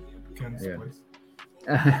 p.m. at Ken's Yeah. place.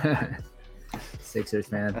 It.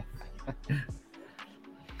 Sixers, man.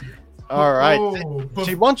 all right. Oh, but-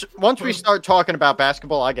 See, once we start talking about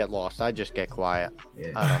basketball, I get lost. I just get quiet.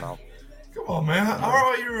 Yeah. I don't know. Come on, man.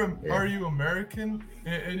 How Yeah. are you American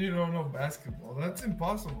and you don't know basketball? That's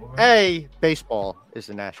impossible, man. Hey, baseball is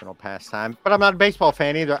a national pastime, but I'm not a baseball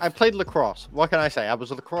fan either. I played lacrosse. What can I say? I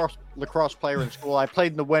was a lacrosse player in school. I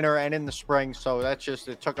played in the winter and in the spring, so it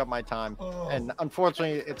took up my time. Oh. And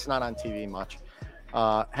unfortunately, it's not on TV much.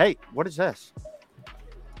 Hey, what is this?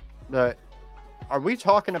 Are we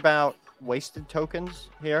talking about wasted tokens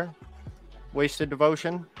here? Wasted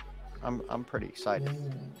devotion? I'm pretty excited.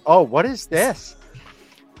 Oh, what is this?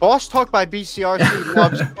 Boss Talk by BCRC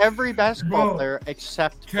loves every basketball Bro, player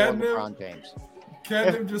except for Catnip- LeBron James.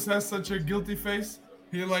 Catnip just has such a guilty face.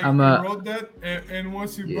 He like I'm, he wrote that, and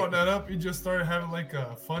once you Yeah. brought that up, he just started having like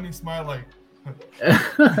a funny smile, like.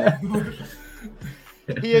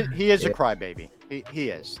 He is a crybaby. He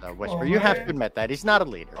is, Whisper. Oh, you have man. to admit that. He's not a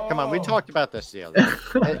leader. Come on, we Oh. talked about this the other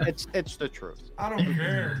day. It's the truth. I don't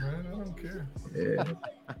care, man. I don't care. Yeah.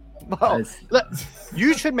 Well, That's-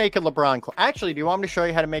 you should make a LeBron coin. Actually, do you want me to show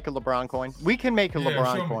you how to make a LeBron coin? We can make a Yeah, show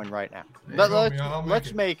LeBron me. coin right now. Yeah. Show me, I'll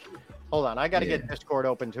Let's make it. make. Hold on, I got to Yeah. get Discord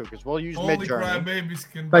open too because we'll use Only Midjourney.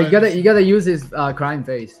 crybabies can. But buy you gotta use his crying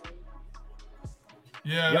face.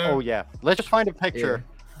 Yeah. Yeah, oh yeah. Let's just find a picture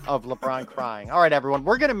of LeBron crying. All right, everyone.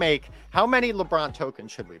 We're gonna make. How many LeBron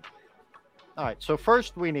tokens should we? All right. So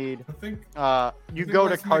first we need. I think. You think go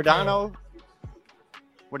to let's make a- Cardano.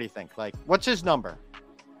 What do you think? Like, what's his number?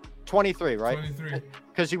 23, right? 23.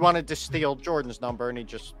 Because he wanted to steal Jordan's number, and he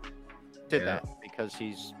just did Yeah. that because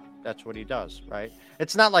that's what he does, right?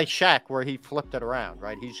 It's not like Shaq where he flipped it around,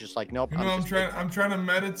 right? He's just like, nope. You know, I'm just trying to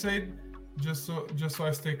meditate, just so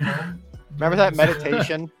I stay calm. Remember that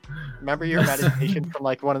meditation? Remember your meditation from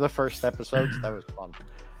like one of the first episodes? That was fun.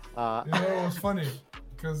 You know, it was funny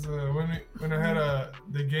because when I had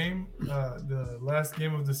the game, the last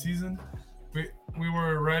game of the season, we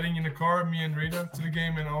were riding in the car, me and Rita, to the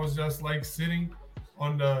game, and I was just like sitting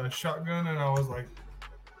on the shotgun, and I was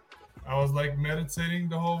like meditating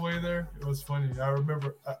the whole way there. It was funny. I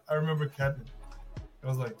remember Catnip. I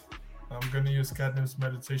was like, I'm gonna use Catnip's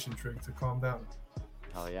meditation trick to calm down.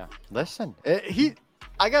 Oh yeah. Listen,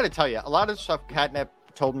 I got to tell you, a lot of stuff Catnip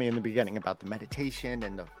told me in the beginning about the meditation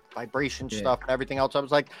and the vibration Yeah. stuff and everything else. I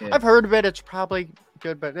was like, Yeah. I've heard of it. It's probably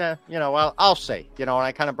good, but I'll say, and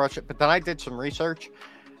I kind of brush it. But then I did some research.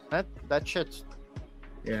 That shit's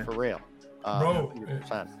Yeah. for real. Bro,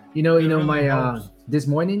 100%. You know, It really my helps. this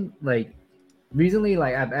morning, like recently,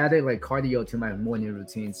 like I've added like cardio to my morning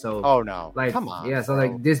routine. So Oh no! like Come on. yeah, so bro.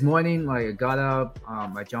 like this morning, like I got up,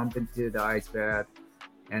 I jumped into the ice bath,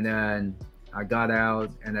 and then I got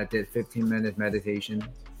out and I did 15-minute meditation,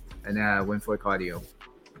 and then I went for cardio.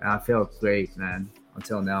 And I felt great, man.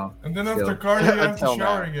 Until now. And then Still. after cardio, you have to Until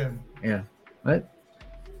shower now. again. Yeah. What?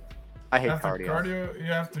 I hate After cardio. cardio, you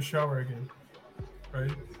have to shower again,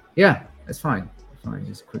 right? Yeah, it's fine. It's fine.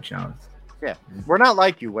 Just a quick shower. We're not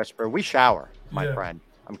like you, Whisper. We shower, my Yeah. friend.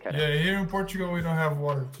 I'm kidding. Yeah, here in Portugal we don't have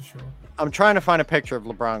water to show. I'm trying to find a picture of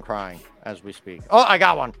LeBron crying as we speak. Oh, I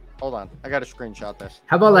got one. Hold on. I got to screenshot this.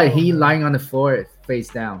 How about like Oh, he man. lying on the floor face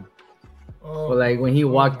down, Oh, or like when he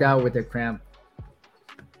walked out with a cramp?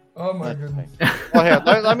 oh my Let's goodness. see. Well,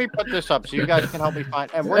 here, let me put this up so you guys can help me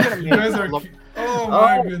find. And we're gonna You make guys are. Oh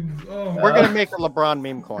my goodness. Oh my. we're gonna make a LeBron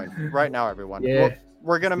meme coin right now, everyone. Yeah.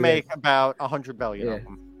 We're gonna Good. make about 100 billion Yeah. of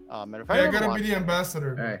them. And if Yeah, I anyone gotta wants- be the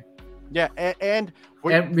ambassador. All right, yeah, and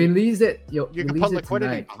and release it. you can release put it liquidity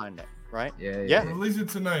tonight. behind it, right? Yeah, Yeah. Release it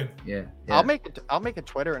tonight. yeah. I'll make a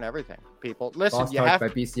Twitter and everything. People, listen, Boss you Talk have by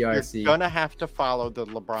you're BCRC. gonna have to follow the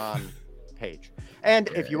LeBron page, and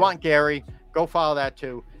if you Yeah. want Gary, go follow that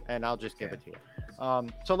too, and I'll just give it to you.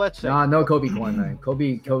 So let's see. No Kobe coin, man.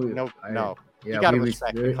 Kobe. No, Yeah, you gotta we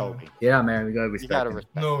respect we- Kobe. Yeah, man, we gotta respect. You gotta him.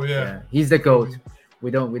 respect. No, Yeah. yeah. He's the goat. We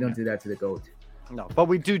don't do that to the goat. No, but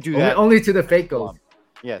we do Only, that. only to the fake goat.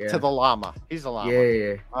 Yeah, yeah. to the llama. He's a llama.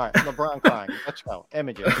 Yeah. All right, LeBron crying. Let's go.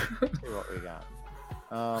 Images. Let's see what we got.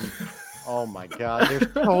 Oh my God,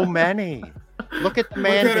 there's so many. Look at the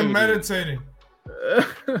man. Look at him baby. meditating.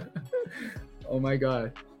 Oh my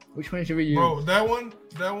god. Which one should we use? Bro, that one,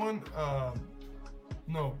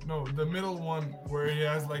 no, the middle one where he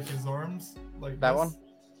has like his arms, like That this. one?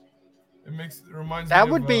 It reminds That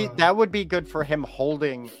me would of, be good for him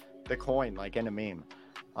holding the coin like in a meme.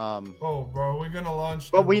 Oh, bro, we're gonna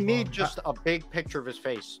launch. But the we LeBron. need just a big picture of his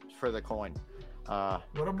face for the coin.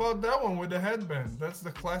 What about that one with the headband? That's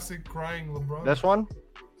the classic crying LeBron. This one?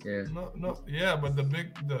 Yeah. No, yeah, but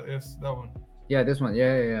yes, that one. Yeah, this one.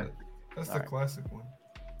 Yeah. That's the Alright. classic one.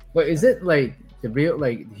 But is it like the real,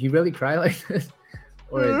 like he really cried like this?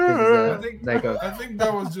 Or is I it think like a I think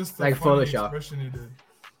that was just a like funny Photoshop. expression he did.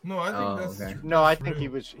 No, I think Oh, that's okay. No, I that's think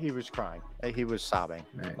real. he was crying. He was sobbing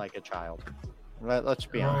Right. like a child. Let's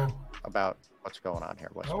be honest Oh, about what's going on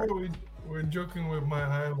here. how Whisper. are we're joking with my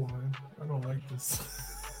idol, man. I don't like this.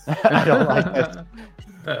 I don't like this.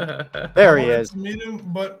 yeah, There I he wanted is. to meet him,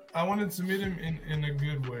 but I wanted to meet him in a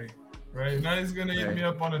good way, right? Now he's gonna hit Right. me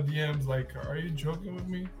up on the DMs like, "Are you joking with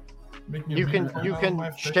me?" Make me You meme coin can out of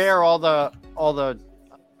my face. share all the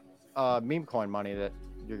meme coin money that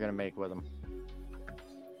you're gonna make with him.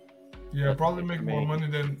 Yeah, probably make Me. more money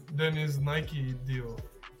than his Nike deal.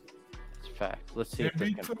 It's a fact. Let's see if this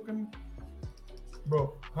AB can. token,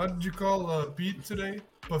 bro. How did you call Pete today?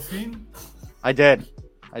 Puffin? I did.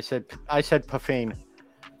 I said Puffin.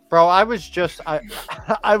 Bro, I was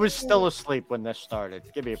was still asleep when this started.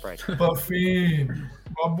 Give me a break. Puffin,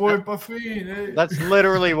 my boy Puffin. Hey. That's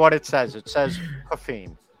literally what it says. It says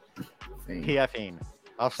Puffin. PFing.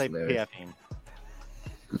 I'll say Hilarious. PFing.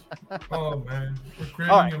 Oh man, we're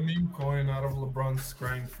creating Alright. a meme coin out of LeBron's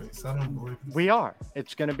crying face. I don't believe it. We are.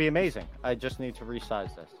 It's going to be amazing. I just need to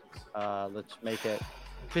resize this. Let's make it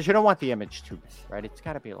because you don't want the image too big, right? It's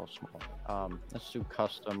got to be a little small. Let's do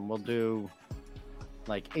custom. We'll do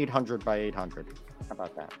like 800 by 800. How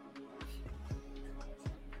about that?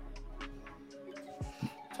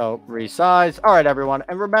 So resize. All right, everyone.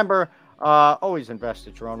 And remember, always invest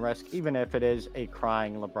at your own risk, even if it is a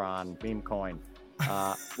crying LeBron meme coin,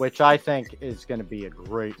 which I think is going to be a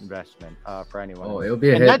great investment for anyone. Oh, it'll be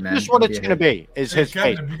a And hit, that's man. just what It'll it's be a going to hit. be, is Hey, his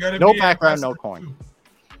face. Caleb, you gotta No be an background, no ambassador coin.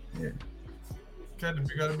 too. Yeah. Caleb,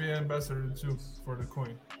 you gotta be an ambassador too for the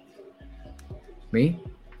coin. Me?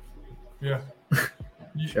 Yeah.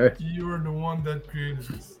 You, Sure. You were the one that created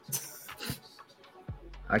this.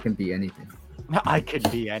 I can be anything. I could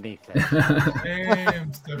be anything.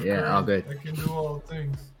 Damn, Steph Yeah, Curry. all good. I can do all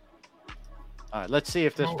things. All right, let's see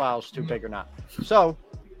if this Oh, file's too no. big or not. So,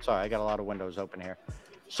 sorry, I got a lot of windows open here.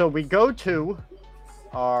 So we go to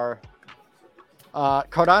our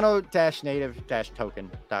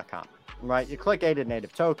Cardano-native-token.com. Right, you click Aided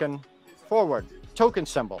Native Token, forward, token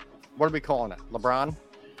symbol. What are we calling it? LeBron?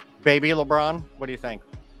 Baby LeBron? What do you think?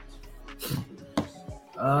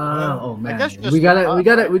 Oh man, guess just we gotta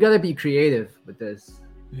LeBron, be creative with this.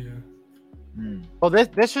 Yeah. Hmm. Well,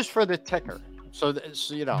 this is for the ticker. So,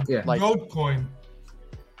 you know, Yeah. like, Goat coin.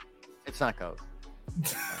 it's not goat.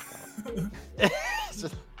 It's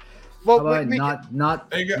just- How well, about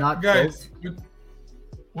not Hey, not guys, goat?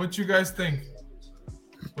 what you guys think?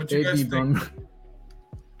 What you guys Baby think? Bron.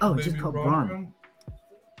 Oh, just Baby called Bron? Bron.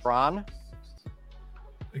 Bron?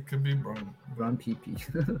 It could be Bron. Bron PP.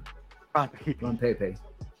 Bron, Bron Pepe.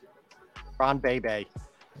 Bron Bebe.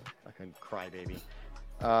 Fucking crybaby.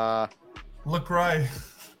 Lacroix.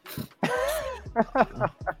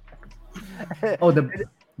 Oh, the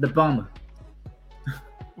bum.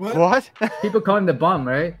 What? What? People call him the bum,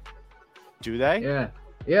 right? Do they? Yeah,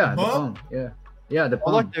 the Bum? bum. Yeah, the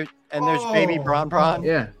Oh, bum. look, and there's baby Oh. Bron Bron.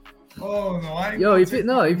 Yeah, Oh no, I ain't Yo, gonna if you take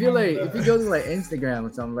no, if you nothing like, from if you that. go to like Instagram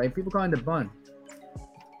or something, like people call him the bun.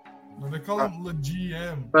 No, they call him the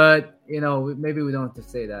GM. But you know, maybe we don't have to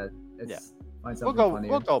say that. Let's Yeah. find We'll something go.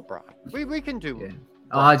 funnier. We'll go Braun. We can do.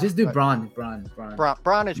 Yeah. Just do Right. Braun.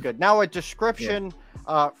 Braun is good. Now a description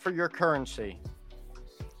for your currency.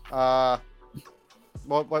 What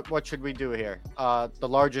should we do here? The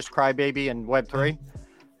largest crybaby in Web3,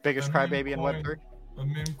 biggest A meme crybaby in coin. Web3. A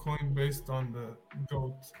meme coin based on the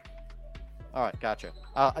goat. All right, gotcha.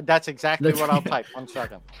 That's exactly what I'll type. 1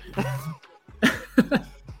 second.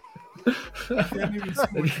 I can't even see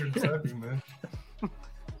what you're typing, man.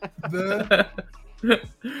 Okay.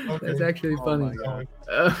 That's actually Oh funny. my God.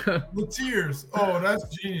 The tears. Oh, that's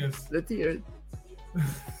genius. The tears.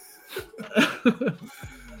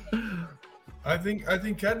 I think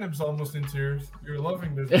Catnip's almost in tears. You're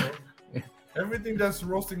loving this, bro. Everything that's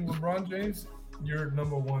roasting LeBron James, you're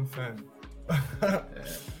number one fan.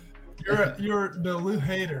 You're the little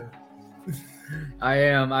hater. I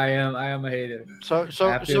am a hater. So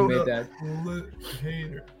I have to admit that. Little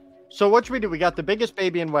hater. So what should we do? We got the biggest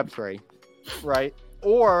baby in Web3, right?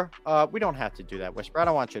 Or we don't have to do that, Whisper. I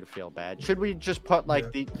don't want you to feel bad. Should we just put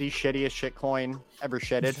like the shittiest shitcoin ever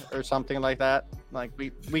shitted or something like that? Like we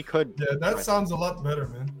could. Yeah, that sounds a lot better,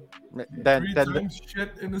 man. Three Then times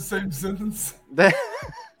shit in the same sentence.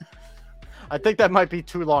 I think that might be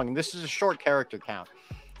too long. This is a short character count.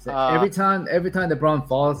 So every time LeBron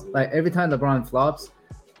falls, like every time LeBron flops,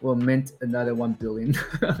 we'll mint another 1 billion,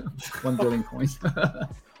 1 billion coins.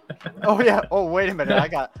 Oh yeah. Oh wait a minute. I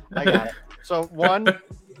got it. So 1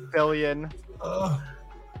 billion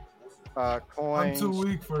I'm coins too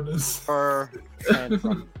weak for this. per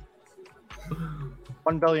tantrum.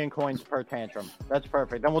 1 billion coins per tantrum. That's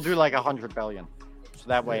perfect. Then we'll do like 100 billion. So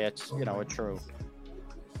that way it's a true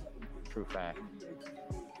fact.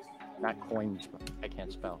 Not coins. I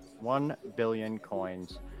can't spell. 1 billion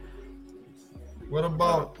coins. What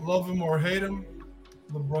about love him or hate him?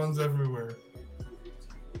 LeBron's everywhere.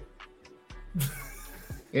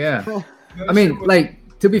 Yeah. That I mean, shit was- like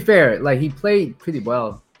to be fair, like he played pretty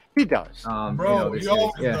well. He does. bro, this he year.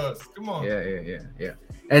 always Yeah. does. Come on. Yeah.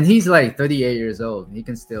 And he's like 38 years old. He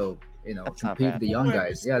can still, That's not compete bad. with the young Man,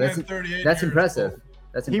 guys. this Yeah, man 38 that's years impressive. old.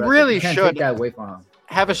 That's He impressive. really You can't should. take that away from him.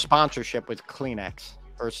 Have a sponsorship with Kleenex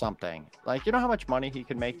or something. Like, you know how much money he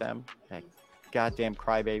could make them? That goddamn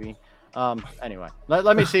crybaby. Anyway,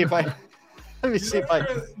 let me see if I. Let me see if I.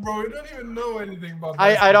 Bro, you don't even know anything about.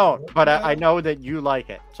 I basketball. don't, but I know that you like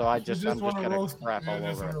it, so I'm You just wanna gonna roast. crap You all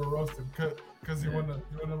just over wanna it. roast him because you wanna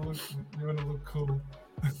look cool.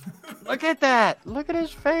 Look at that! Look at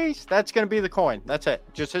his face. That's gonna be the coin. That's it.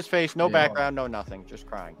 Just his face, no Yeah. background, no nothing, just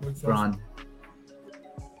crying. Looks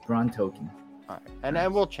Braun token. All right, and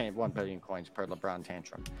then we'll change 1 billion coins per LeBron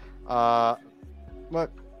tantrum.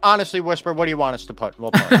 But honestly, Whisper, what do you want us to put?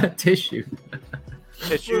 We'll put Tissue.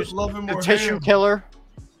 tissues. Love him The or hate tissue him. killer.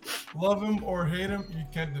 Love him or hate him, you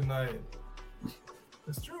can't deny it.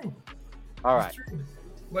 It's true. All It's right. true.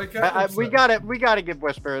 Like We got it. We got to give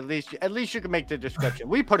Whisper at least you can make the description.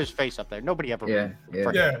 We put his face up there. Nobody ever. Yeah.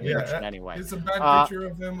 freaking Yeah. mentioned anyway. It's a bad picture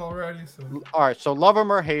of him already, so All right. So love him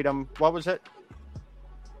or hate him. What was it?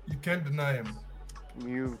 you can't deny him.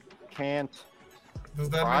 You can't Does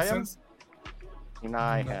that Cry make him? sense?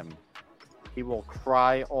 deny him. He will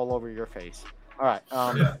cry all over your face. All right.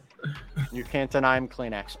 Yeah. You can't deny him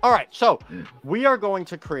Kleenex. All right. So we are going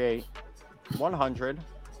to create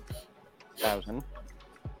 100,000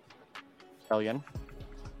 billion.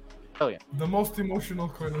 The most emotional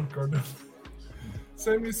coin on Cardano.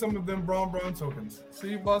 Send me some of them brown tokens.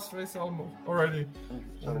 See, boss face already.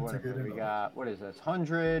 So Wanted to get we in got, what is this?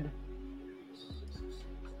 100,000.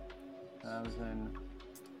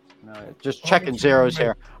 No, just checking zeros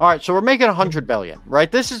here. All right, so we're making 100 billion,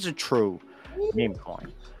 right? This is a true meme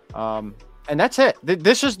coin. And that's it.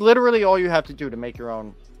 This is literally all you have to do to make your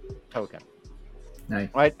own token. Nice.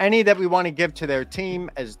 Right? Any that we want to give to their team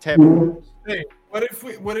as a tip. Hey, what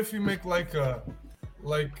if we make like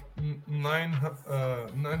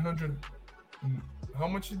 900? How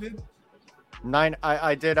much you did?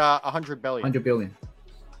 I did 100 billion. 100 billion.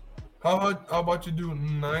 How about you do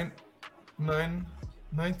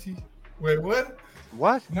 90? Wait, what?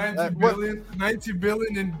 What? 90 what? billion. 90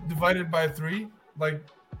 billion and divided by 3, like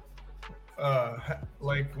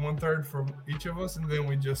 1/3 from each of us, and then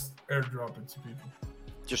we just airdrop it to people.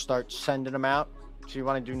 Just start sending them out. So you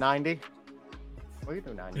want to do 90? We can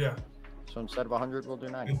do 90. Yeah. So instead of 100, we'll do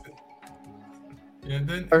 90. And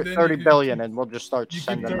then 30 billion, and we'll just start You keep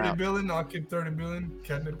sending them 30 out. billion, I'll keep 30 billion.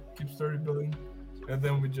 Catnip keeps 30 billion, and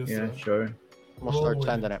then we just Yeah, sure. We'll roll start with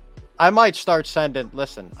sending it. I might start sending.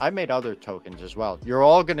 Listen, I made other tokens as well. You're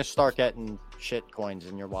all gonna start getting shit coins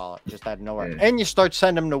in your wallet just out of nowhere, and you start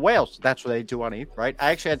sending them to whales. That's what they do on ETH, right? I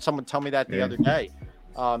actually had someone tell me that the other day.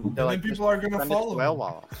 They're like, people are gonna follow whale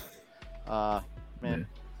wallet. Man,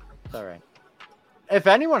 it's all right. If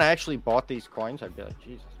anyone actually bought these coins, I'd be like,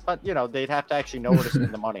 Jesus. But they'd have to actually know where to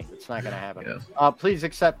spend the money. It's not gonna happen. Please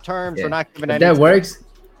accept terms. We're not giving any. If that works,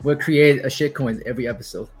 we'll create a shit coin every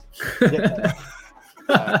episode.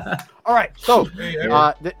 All right, so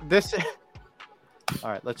this. All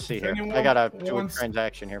right, let's see here. I gotta do a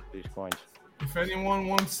transaction here for these coins. If anyone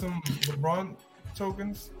wants some LeBron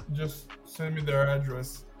tokens, just send me their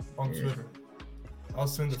address on Twitter. I'll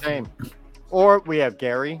send it. Same. Or we have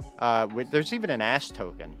Gary. There's even an ass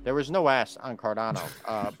token. There was no ass on Cardano.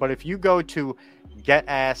 But if you go to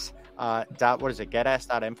getass.info,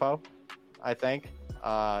 I think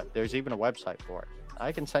there's even a website for it.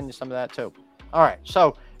 I can send you some of that too. All right,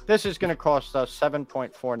 so this is going to cost us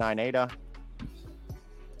 7.49 ADA.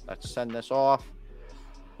 Let's send this off.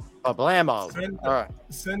 Bablamo. All right.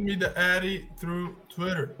 Send me the Addy through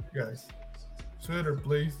Twitter, guys. Twitter,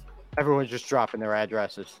 please. Everyone's just dropping their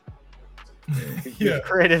addresses. You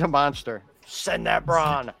created a monster. Send that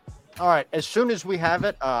Braun. All right, as soon as we have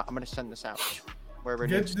it, I'm going to send this out wherever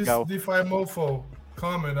it needs to go. Get this DeFi Mofo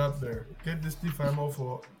comment up there. Get this DeFi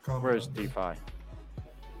Mofo comment. Where's DeFi?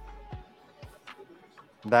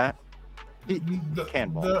 That?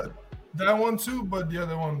 That one too, but the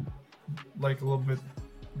other one like a little bit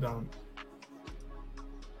down.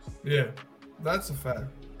 Yeah, that's a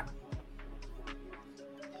fact.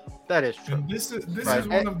 That is true. And this is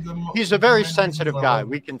one of the. He's a very sensitive guy.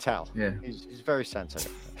 We can tell. Yeah, he's very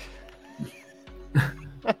sensitive.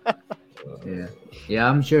 Yeah,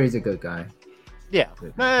 I'm sure he's a good guy. Yeah,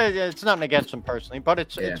 it's nothing against him personally, but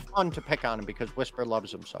it's fun to pick on him because Whisper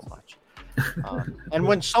loves him so much. And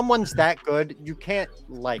when someone's that good, you can't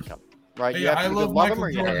like him, right? Yeah, I love Michael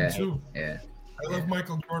Jordan too. Yeah, I love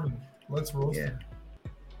Michael Jordan. Let's roast him.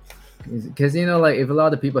 Because like if a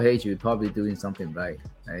lot of people hate you, you're probably doing something right?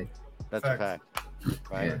 That's a fact.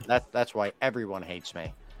 Right. Yeah. That's why everyone hates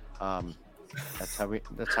me. That's how we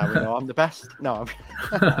know I'm the best. No.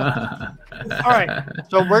 All right.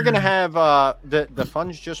 So we're gonna have the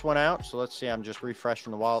funds just went out. So let's see. I'm just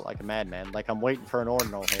refreshing the wallet like a madman. Like I'm waiting for an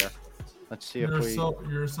ordinal here. Let's see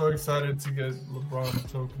You're so excited to get LeBron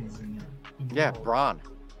tokens in your Braun,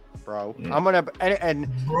 bro. Yeah. I'm gonna and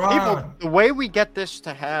people. The way we get this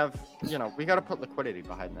to have, we got to put liquidity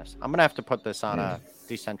behind this. I'm gonna have to put this on a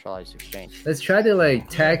decentralized exchange. Let's try to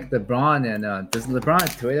tag LeBron and does LeBron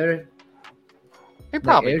have Twitter? He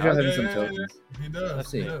probably does. Some tokens. He does. Let's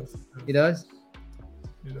see. He does.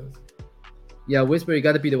 Yeah, Whisper, you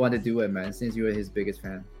got to be the one to do it, man. Since you were his biggest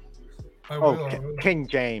fan. I will. King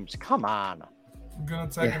James, come on. I'm gonna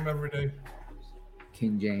tag him every day.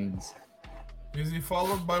 King James. Is he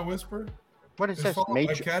followed by Whisper? What is this?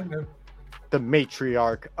 The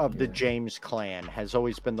matriarch of the James clan has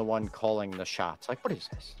always been the one calling the shots. Like, what is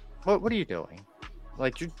this? What are you doing?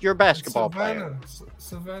 Like, you're a basketball player.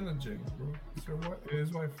 Savannah James, bro. It's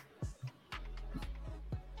his wife.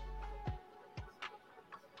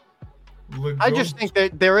 I just think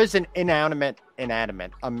that there is an inanimate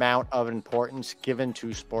amount of importance given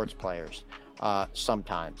to sports players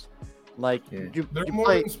sometimes. Like, you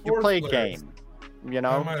play a game, In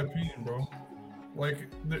my opinion, bro. Like,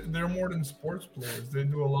 they're more than sports players. They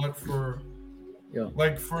do a lot for... Yeah.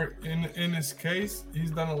 Like in his case,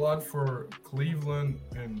 he's done a lot for Cleveland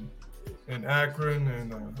and Akron,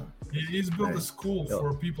 and he's built a school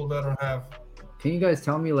for people that don't have. Can you guys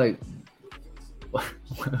tell me what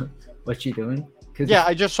she's doing?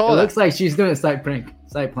 I just saw. It looks like she's doing a side plank.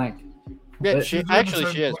 Yeah, she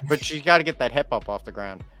is, but she's got to get that hip up off the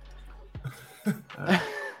ground.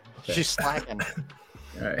 She's slacking.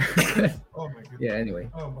 All right. Oh my goodness. Yeah. Anyway.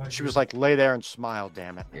 She was like, lay there and smile.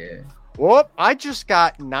 Damn it. Yeah. Whoop! I just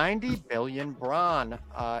got 90 billion Braun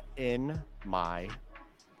in my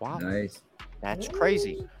wallet. Nice. That's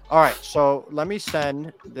crazy. All right, so let me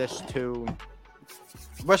send this to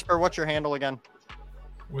Whisper. What's your handle again?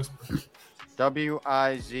 Whisper.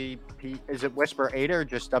 WIZP. Is it Whisper 8 or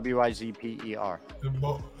just WIZPER?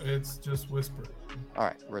 It's just Whisper. All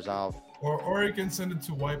right, resolve. Or you can send it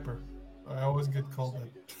to Wiper. I always get called that.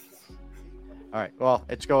 All right, well,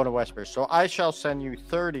 it's going to Whisper. So I shall send you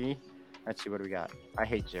 30. Let's see what we got. I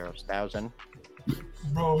hate zeros. 1,000.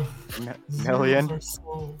 Bro. Million.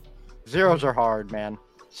 Zeros are hard, man.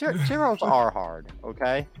 Zeros are hard.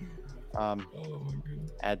 Okay. Oh my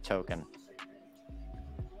goodness. Add token.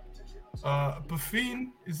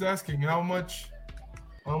 Buffin is asking how much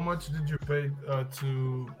did you pay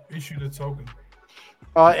to issue the token?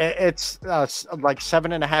 It's like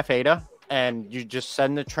 7.5 ADA, and you just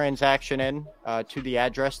send the transaction in to the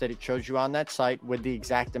address that it shows you on that site with the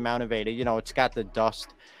exact amount of ADA. You know, it's got the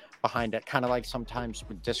dust behind it, kind of like sometimes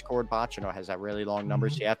with Discord bots, you know, it has that really long number,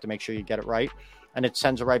 so you have to make sure you get it right, and it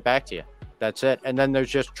sends it right back to you. That's it. And then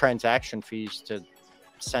there's just transaction fees to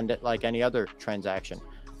send it like any other transaction.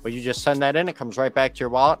 But you just send that in, it comes right back to your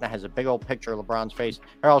wallet, and it has a big old picture of LeBron's face.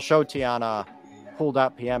 Here, I'll show it to you on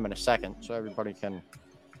pool.pm in a second, so everybody can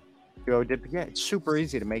go. Yeah, it's super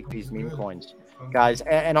easy to make these meme coins, guys.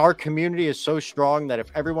 And our community is so strong that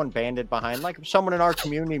if everyone banded behind, like if someone in our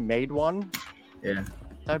community made one, Yeah.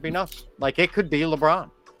 that'd be nuts. Like it could be LeBron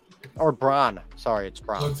or Bron. Sorry, it's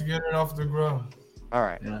Bron. Let's get it off the ground. All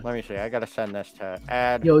right, Yeah. let me see. I gotta send this to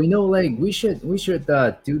add. Yo, you know, like we should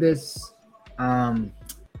do this,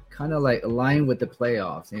 kind of like align with the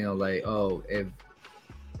playoffs. You know, like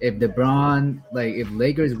if LeBron, like if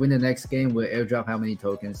Lakers win the next game, we'll airdrop how many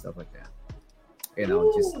tokens, stuff like that. You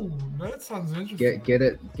know, just Ooh, that sounds interesting. get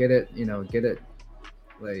it. You know, get it.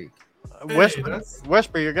 Like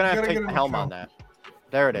Whisper, you're gonna have gotta to get take the an helm on account.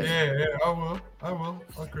 that. There it is. Yeah, I will.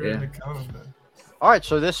 I'll create an account of that. All right,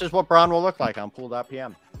 so this is what Bron will look like on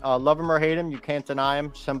pool.pm. Love him or hate him, you can't deny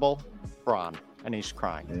him. Symbol, Bron, and he's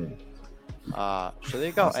crying. So there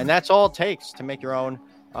you go. And that's all it takes to make your own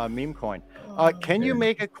meme coin. Can you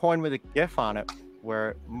make a coin with a GIF on it where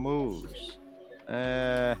it moves?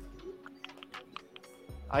 I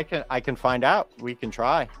can find out. We can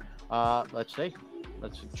try. Let's see.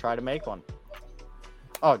 Let's try to make one.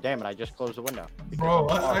 Oh damn it! I just closed the window. Bro,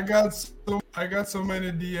 I got so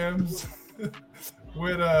many DMs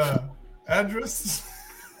with address.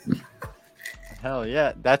 Hell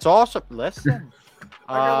yeah, that's awesome. Listen,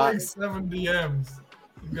 I got like 7 DMs.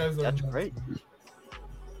 You guys are that's nuts. great.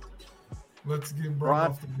 Let's get Bron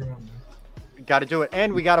Bron. off the ground. Got to do it,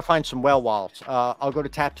 and we got to find some whale wallets. I'll go to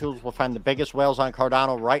Tap Tools. We'll find the biggest whales on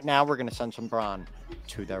Cardano right now. We're gonna send some Bron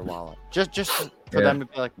to their wallet, just for them to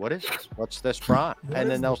be like, "What is this? What's this Bron?" And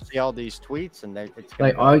then they'll see all these tweets, and it's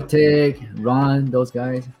like Arctic, Ron, those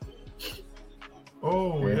guys.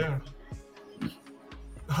 Oh yeah.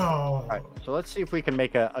 Oh. All right, so let's see if we can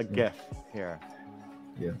make a GIF here.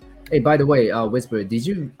 Yeah. Hey, by the way, Whisper, did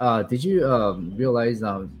you realize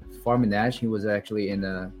Farm Nash, he was actually in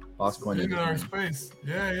the boss corner? In our space.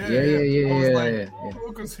 Yeah. Yeah.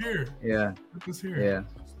 Look who's here. Yeah. Look who's here. Yeah.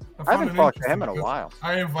 I haven't talked to him in a while.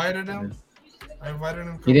 I invited him. I invited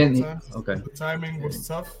him. He didn't. Times. Okay. The timing was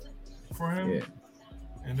tough for him. Yeah.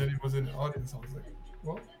 And then he was in the audience. I was like,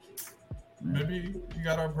 well, maybe you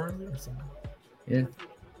got our birthday or something. Yeah.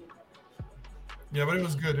 Yeah, but it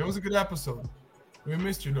was good. It was a good episode. We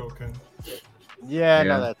missed you though, Ken. Yeah, Yeah.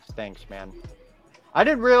 no, that stinks, man. I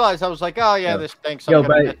didn't realize. I was like, oh yeah, this stinks. I'm Yo,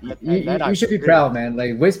 gonna but miss it. And then I you should be realized- proud, man.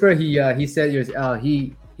 Like Whisper, he said yours.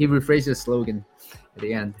 He rephrased your slogan at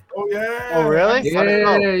the end. Oh yeah. Oh, really?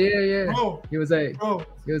 Yeah. Bro, He was like, bro,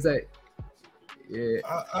 yeah,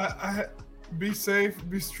 I be safe,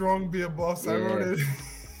 be strong, be a boss. I wrote it.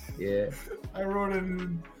 yeah. I wrote it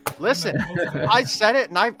in. Listen, I said it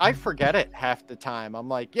and I forget it half the time. I'm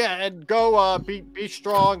like, yeah, and go be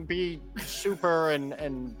strong, be super,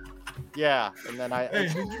 and yeah. And then Hey,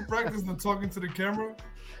 did you practice the talking to the camera?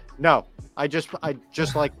 no, I just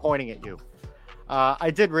like pointing at you.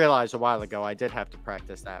 I did realize a while ago I did have to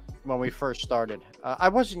practice that when we first started. I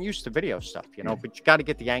wasn't used to video stuff, you know, but you got to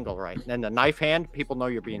get the angle right. And then the knife hand, people know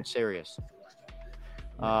you're being serious.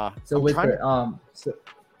 So I'm Whisper, trying so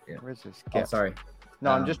where's this oh, GIF? sorry. No,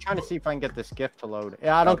 I'm just trying to see if I can get this GIF to load.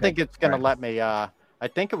 Yeah, I don't Okay. think it's gonna Alright. let me. I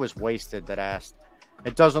think it was Wasted that asked.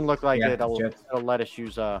 It doesn't look like Yeah, it'll GIF. let us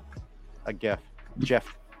use a GIF,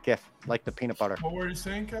 GIF, like the peanut butter. What were you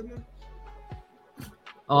saying, Kevin?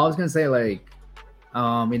 Oh, I was gonna say like,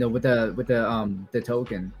 you know, with the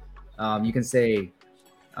token, you can say,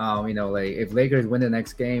 you know, like if Lakers win the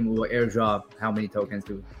next game, we will airdrop how many tokens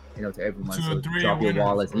to everyone. To So the 3 drop your winners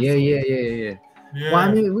wallet. or Yeah. Yeah. Well,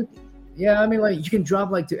 I mean, I mean, like you can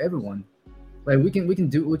drop like to everyone. Like we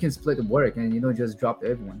can split the work and just drop to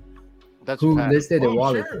everyone That's who fact. listed the Oh,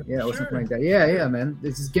 wallet. sure, Yeah, or sure. something like that. Yeah, man.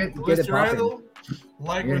 This is get List it your popping. handle,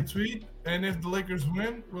 like, Yeah. retweet, and if the Lakers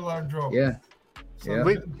win, we'll drop. Yeah. So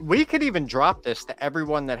Yeah. We could even drop this to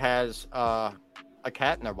everyone that has a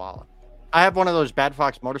cat in their wallet. I have one of those Bad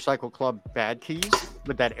Fox Motorcycle Club bad keys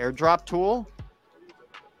with that airdrop tool.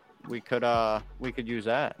 We could use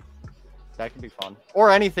that. That could be fun. Or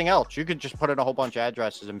anything else. You could just put in a whole bunch of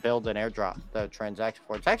addresses and build an airdrop the transaction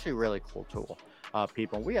for it. It's actually a really cool tool.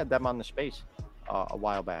 People, we had them on the space a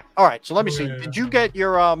while back. All right, so let me see. Yeah. Did you get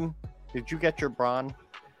your Bron? Did you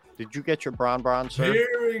get your Bron, sir? Here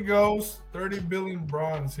There he goes. 30 billion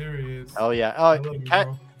bronze. Here he is. Oh yeah. I love you,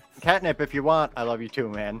 bro. Catnip, if you want, I love you too,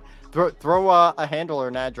 man. Throw a handle or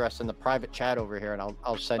an address in the private chat over here, and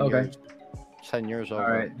I'll send yours over.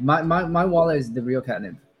 All right. My wallet is the real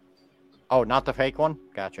Catnip. Oh, not the fake one?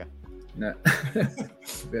 Gotcha. No.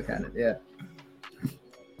 Real Catnip, yeah.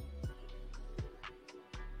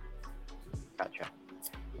 Gotcha.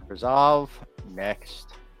 Resolve.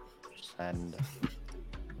 Next. Send.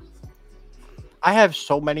 I have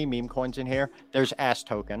so many meme coins in here. There's ass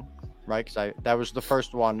token, right? Because that was the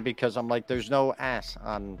first one because I'm like, there's no ass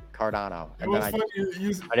on Cardano, and then I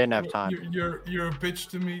didn't have time. Your pitch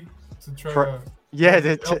to me to try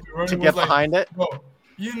to to get behind it. Bro,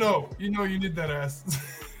 you know you need that ass.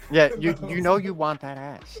 Yeah, you know you want that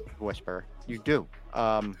ass, Whisper. You do.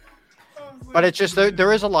 But it's just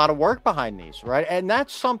there is a lot of work behind these, right? And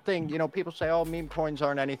that's something, people say, oh, meme coins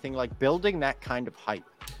aren't anything. Like building that kind of hype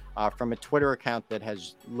from a Twitter account that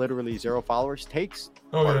has literally 0 followers takes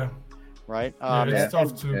work, right? It's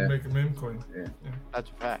tough to make a meme coin. Yeah.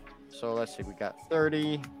 That's a fact. So let's see, we got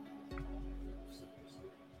 30.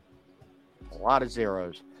 A lot of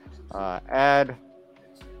zeros. Add.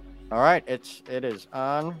 All right, it is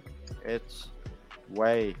on its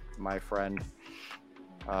way, my friend.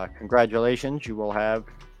 Congratulations, you will have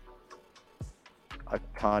a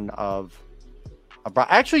ton of.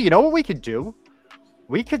 Actually, you know what we could do?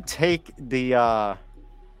 We could take the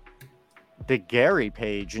Gary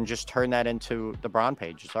page and just turn that into the Bron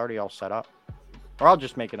page. It's already all set up. Or I'll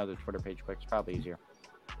just make another Twitter page quick. It's probably easier.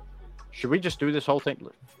 Should we just do this whole thing?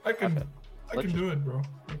 I can do it, bro.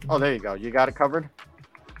 Oh, there you go. You got it covered?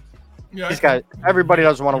 Yeah, These guys, everybody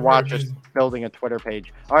doesn't want to watch us building a Twitter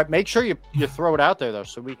page. All right, make sure you throw it out there though,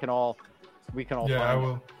 so we can all Yeah, find I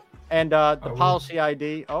will. it. And the policy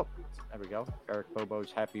ID. Oh, there we go. Eric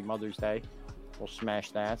Bobo's Happy Mother's Day. We'll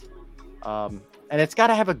smash that. And it's got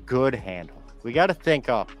to have a good handle. We got to think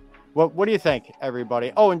up. What do you think,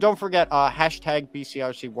 everybody? Oh, and don't forget hashtag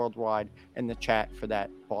BCRC Worldwide in the chat for that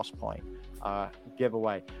Boss Point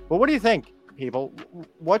giveaway. But what do you think, people?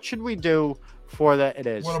 What should we do for that? It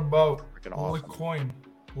is. What about awesome.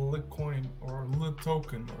 Litcoin or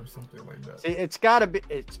Litoken or something like that? See, it's gotta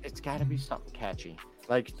be something catchy.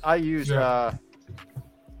 Like I use right,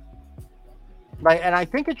 and I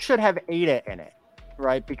think it should have ADA in it,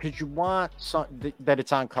 right? Because you want that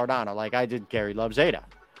it's on Cardano. Like I did Gary Loves ADA,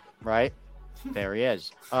 right? There he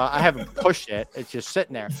is. I haven't pushed it; it's just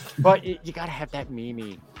sitting there. But you gotta have that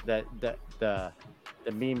meme, the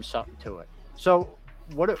meme something to it. So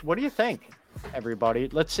what do you think, everybody?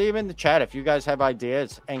 Let's see them in the chat if you guys have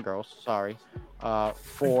ideas, and girls, sorry,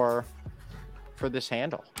 for this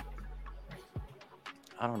handle.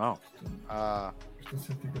 I don't know.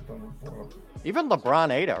 Even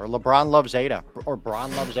LeBron Ada or LeBron Loves Ada or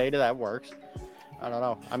Bron Loves Ada, that works. I don't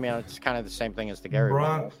know. I mean, it's kind of the same thing as the Gary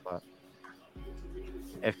one. But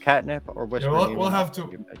if Catnip or Whisper, we'll have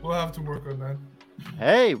to work on that.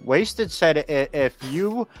 Hey, Wasted said if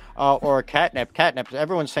you or Catnip,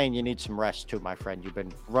 everyone's saying you need some rest too, my friend. You've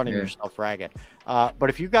been running yourself ragged. But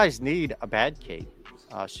if you guys need a bad key,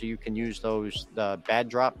 so you can use the bad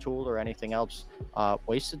drop tool or anything else,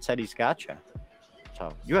 Wasted said he's got you.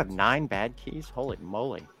 So you have 9 bad keys? Holy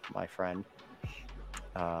moly, my friend.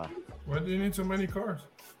 Why do you need so many cars?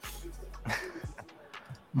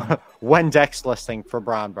 Wendex listing for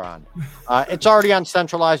Bron. It's already on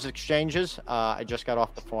centralized exchanges. I just got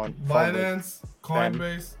off the phone. Binance,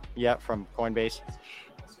 Coinbase. Yeah, from Coinbase.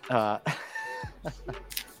 There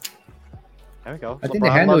we go. I think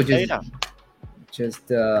the handle just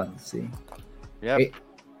let's see. Yeah.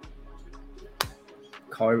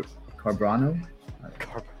 Carbrano.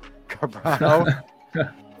 Carbrano.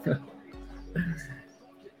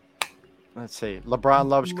 Let's see. LeBron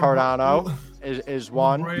Loves Cardano is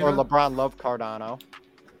one, Lebrada. or LeBron Love Cardano.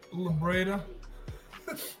 Lebrada.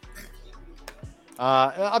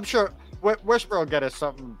 I'm sure Whisper will get us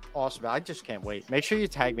something awesome. I just can't wait. Make sure you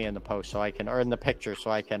tag me in the post or in the picture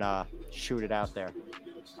so I can shoot it out there.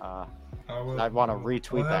 I'd want to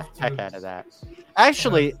retweet the heck out of that.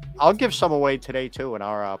 Actually, I'll give some away today too in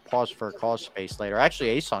our Pause for a Cause space later.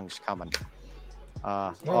 Actually, A-Song's coming.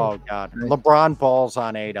 Oh God, LeBron balls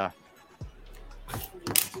on Ada.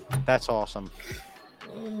 That's awesome.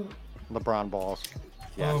 LeBron balls.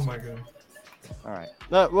 Yes. Oh my God. All right.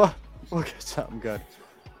 We'll get something good.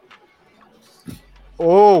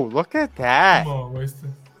 Oh, look at that. Come on,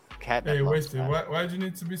 Wasted. Hey, Wasted. Why'd you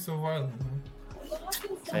need to be so violent, man?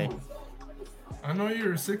 Hey. I know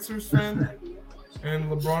you're a Sixers fan, and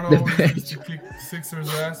LeBron always used to kick Sixers'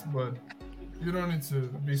 ass, but you don't need to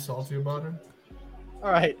be salty about it.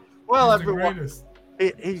 All right. Well, He's everyone. the greatest.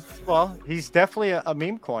 He's definitely a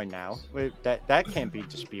meme coin now. That can't be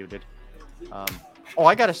disputed.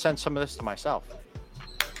 I got to send some of this to myself.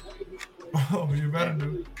 Oh, you better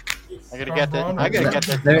do. I gotta get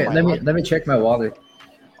that. Let me check my wallet.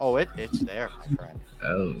 Oh, it's there, my friend.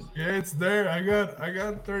 Oh, Yeah, it's there. I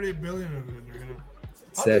got 30 billion of it. You know.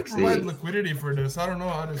 How sexy. do you provide liquidity for this? I don't know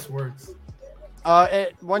how this works.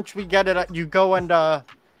 Once we get it, you go and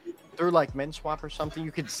through like MinSwap or something,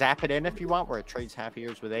 you could zap it in if you want, where it trades half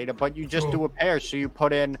years with ADA, but you just do a pair. So you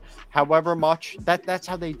put in however much. That's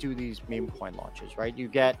how they do these meme coin launches, right? You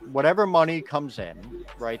get whatever money comes in,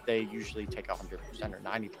 right? They usually take 100% or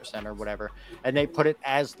 90% or whatever, and they put it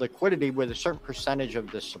as liquidity with a certain percentage of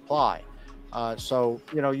the supply. So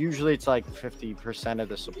usually it's like 50% of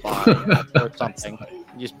the supply or something.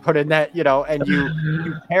 You just put in that, and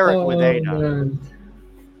you pair it with ADA. Man.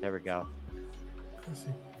 There we go.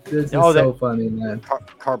 This is so funny, man.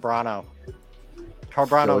 Carbrano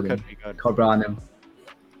could be good.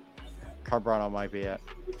 Carbrano might be it.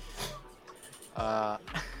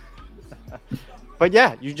 But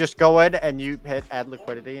yeah, you just go in and you hit add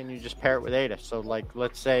liquidity and you just pair it with ADA. So like,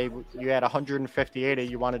 let's say you had 150 ADA,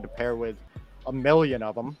 you wanted to pair with 1 million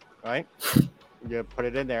of them, right? You put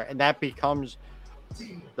it in there, and that becomes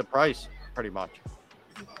the price, pretty much.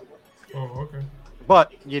 Oh, okay.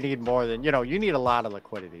 But you need more than you need a lot of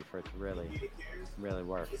liquidity for it to really, really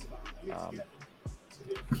work. What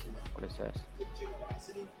is this?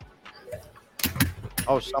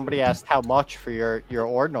 Oh, somebody asked how much for your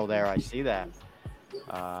ordinal there. I see that.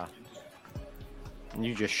 And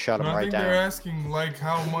you just shut them right down. I think they're asking like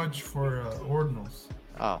how much for ordinals.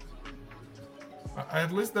 Oh.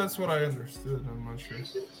 At least that's what I understood. I'm not sure.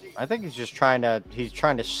 I think he's trying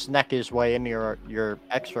to snack his way into your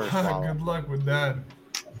expert wallet. Good luck with that.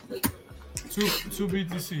 Two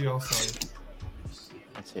BTC also.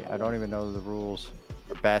 Let's see. I don't even know the rules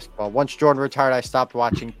for basketball. Once Jordan retired, I stopped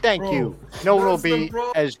watching. Thank you. No one will be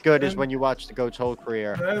as good as when you watch the GOAT's whole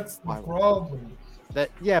career. That's the problem.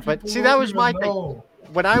 But see, that was my thing.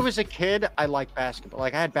 When I was a kid, I liked basketball.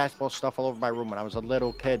 Like I had basketball stuff all over my room when I was a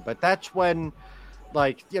little kid. But that's when,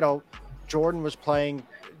 Jordan was playing.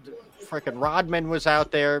 Freaking Rodman was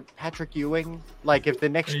out there. Patrick Ewing. Like if the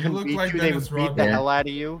Knicks couldn't beat you, they would beat the hell out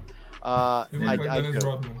of you. I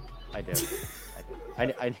do.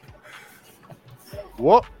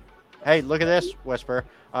 Whoop! Hey, look at this, Whisper.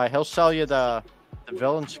 He'll sell you the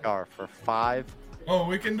villain scar for 5. Oh,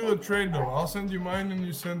 we can do a trade though. I'll send you mine and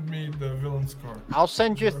you send me the villain scar. I'll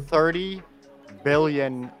send you 30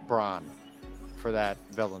 billion Bron for that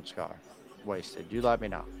villain scar. Wasted. You let me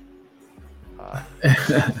know.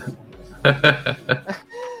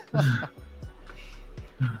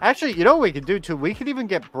 Actually, you know what we could do too? We could even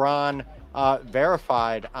get Bron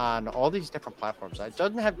verified on all these different platforms. It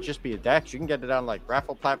doesn't have to just be a DEX. You can get it on like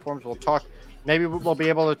raffle platforms. Maybe we'll be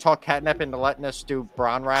able to talk Catnip into letting us do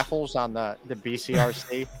Bron raffles on the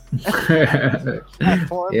BCRC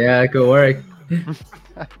platform. Yeah, it could work.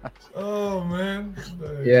 Oh man.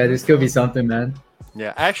 Yeah, this could be something, man.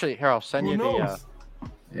 Yeah, actually, here I'll send you the.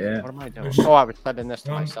 Yeah. What am I doing? Oh, I was sending this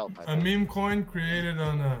to myself. A meme coin created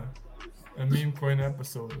on a meme coin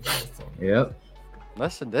episode. Yep.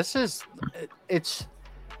 Listen, it's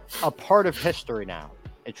a part of history now.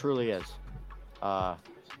 It truly is.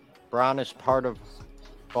 Bron is part of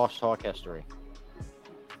Boss Talk history.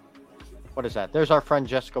 What is that? There's our friend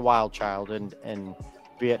Jessica Wildchild in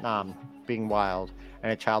Vietnam being wild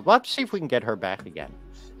and a child. We'll have to see if we can get her back again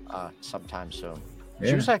sometime soon. Yeah.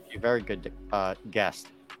 She was actually a very good guest.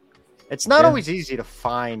 It's not always easy to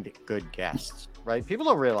find good guests, right? People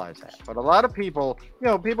don't realize that. But a lot of people,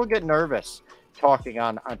 people get nervous talking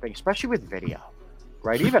on things, especially with video,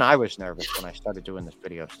 right? Even I was nervous when I started doing this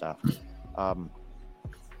video stuff.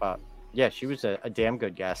 But yeah, she was a damn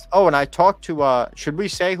good guest. Oh, and I talked to, should we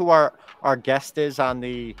say who our guest is on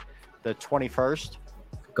the 21st?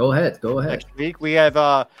 Go ahead. Next week, we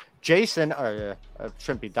have Jason, or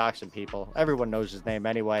shouldn't be doxing people. Everyone knows his name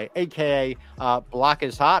anyway. AKA Block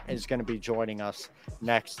is Hot is going to be joining us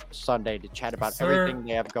next Sunday to chat about everything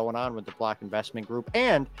they have going on with the Block Investment Group.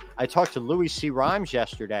 And I talked to Louis C. Rhymes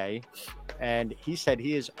yesterday, and he said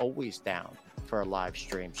he is always down for a live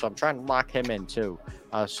stream. So I'm trying to lock him in too.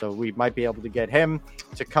 So we might be able to get him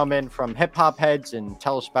to come in from Hip Hop Heads and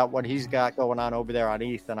tell us about what he's got going on over there on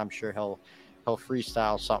ETH. And I'm sure he'll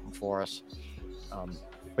freestyle something for us.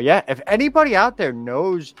 But yeah, if anybody out there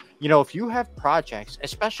knows, if you have projects,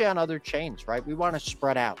 especially on other chains, right? We want to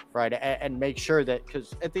spread out, right? And make sure that,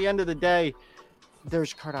 because at the end of the day,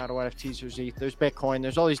 there's Cardano NFTs, there's ETH, there's Bitcoin,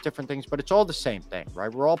 there's all these different things, but it's all the same thing,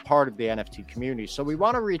 right? We're all part of the NFT community. So we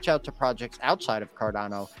want to reach out to projects outside of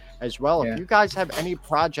Cardano as well. Yeah. If you guys have any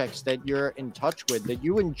projects that you're in touch with, that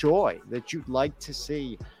you enjoy, that you'd like to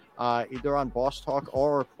see either on Boss Talk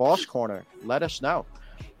or Boss Corner, let us know.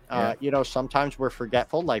 Sometimes we're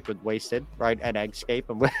forgetful, like with Wasted, right, at Eggscape,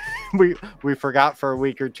 and we forgot for a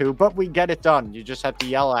week or two, but we get it done. You just have to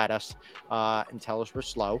yell at us and tell us we're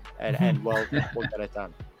slow, and we'll get it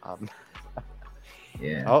done.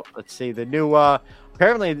 Yeah. Oh, let's see the new.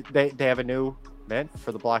 Apparently, they have a new mint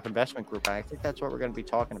for the Block Investment Group, and I think that's what we're going to be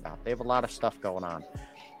talking about. They have a lot of stuff going on.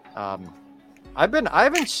 I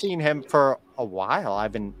haven't seen him for a while.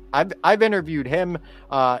 I've interviewed him.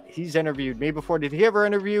 He's interviewed me before. Did he ever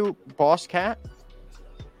interview Boss Cat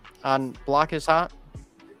on Block is Hot?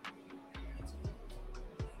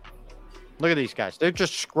 Look at these guys. They're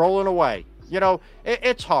just scrolling away.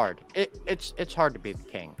 It's hard. It's hard to be the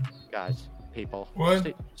king, guys. People.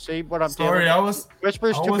 What? See what I'm Sorry, doing?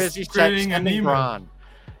 Whisper's too busy creating an sending email. Braun.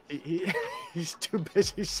 He's too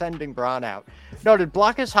busy sending Braun out. No, did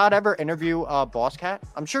Block is Hot ever interview Boss Cat?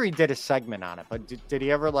 I'm sure he did a segment on it, but did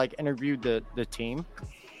he ever interview the team?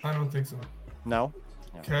 I don't think so. No.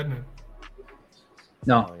 Catnip.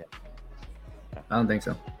 No, Oh, yeah. I don't think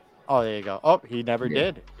so. Oh, there you go. Oh, he never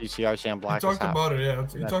Yeah. did. DCRC on He Block is talked Hot. about it, yeah.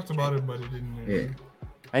 He That's talked about it, but he didn't. Yeah.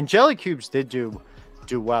 And Jelly Cubes did do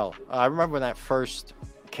well. I remember when that first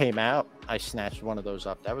came out, I snatched one of those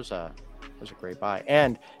up. That was a great buy.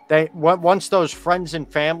 And once those friends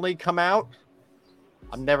and family come out,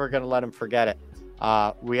 I'm never gonna let them forget it.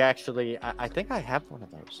 We actually, I think I have one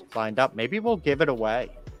of those lined up. Maybe we'll give it away.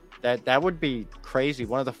 That would be crazy.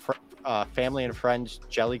 One of the family and friends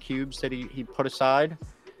Jelly Cubes that he put aside.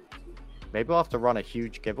 Maybe we'll have to run a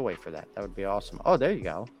huge giveaway for that. That would be awesome. Oh, there you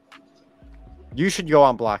go. You should go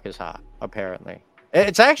on Block is Hot, apparently.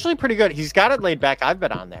 It's actually pretty good. He's got it laid back. I've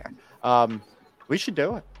been on there. We should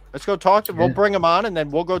do it. Let's go talk to him. We'll bring him on, and then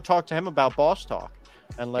we'll go talk to him about Boss Talk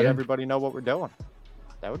and let everybody know what we're doing.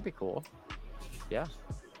 That would be cool. Yeah.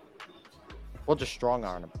 We'll just strong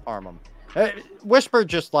arm him. Whisper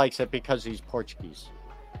just likes it because he's Portuguese.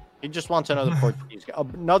 He just wants another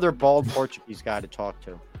another bald Portuguese guy to talk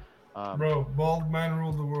to. Bro, bald man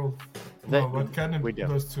rule the world. No, but Catnip we do.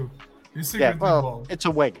 does too. He's secretly bald. It's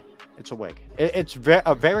a wig. It's a wig. It's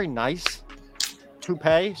a very nice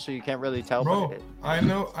toupee, so you can't really tell. Bro, I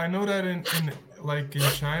know that in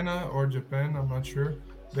China or Japan, I'm not sure.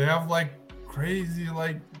 They have crazy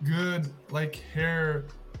good hair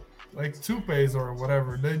toupees or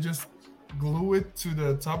whatever. They just glue it to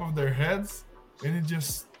the top of their heads, and it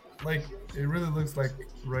just it really looks like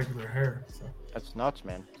regular hair. So. That's nuts,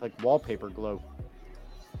 man. It's like wallpaper glue.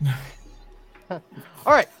 All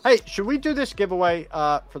right. Hey, should we do this giveaway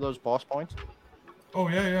for those boss points? Oh,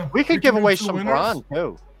 yeah. We could give do away two some winners. Braun,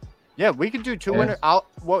 too. Yeah, we could do two winners.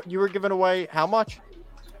 What you were giving away, how much?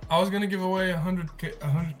 I was going to give away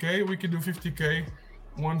 100K. We could do 50K.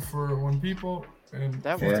 One for one people and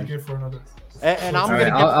That 50K for another. And I'm All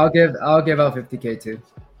going right, to give... I'll give out 50K too.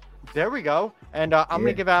 There we go. And I'm going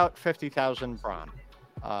to give out 50,000 Braun.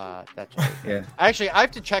 That's right. Yeah. Actually, I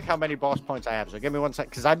have to check how many boss points I have. So give me 1 sec,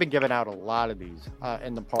 because I've been giving out a lot of these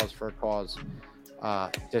in the Pause for a Cause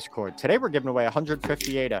Discord. Today we're giving away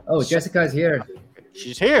 158. Oh, Jessica's here.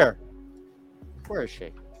 She's here. Where is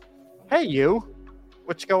she? Hey, you.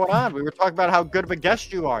 What's going on? We were talking about how good of a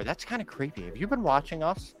guest you are. That's kind of creepy. Have you been watching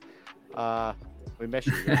us? We miss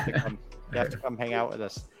you. You have to come hang out with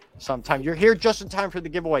us sometime. You're here just in time for the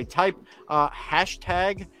giveaway. Type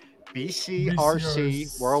hashtag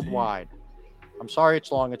BCRC worldwide. I'm sorry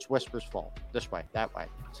it's long. It's Whisper's fault. This way, that way.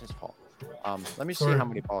 It's his fault. Let me see how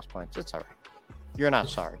many boss points. It's all right. You're not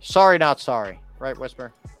sorry. Sorry, not sorry. Right,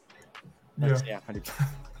 Whisper? Let's see how many.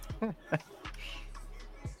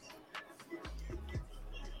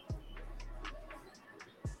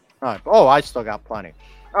 All right. Oh, I still got plenty.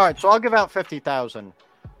 All right, so I'll give out 50,000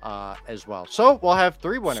 as well. So we'll have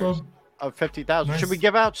 3 winners of 50,000. Nice. Should we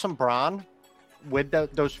give out some Braun with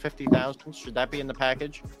those 50,000? Should that be in the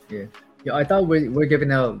package? Yeah. I thought we're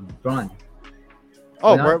giving out Braun.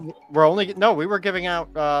 Oh, No? we're only we were giving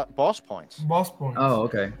out boss points. Boss points. Oh,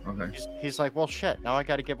 okay. He's like, well, shit. Now I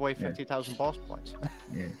got to give away 50,000 boss points.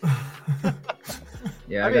 Yeah.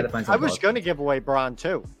 Yeah, I gotta find some. I was boss going to points. give away Braun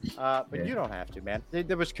too, but Yeah. you don't have to, man.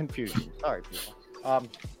 There was confusion. Sorry, people.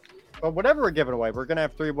 But whatever we're giving away, we're going to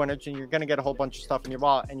have 3 winners, and you're going to get a whole bunch of stuff in your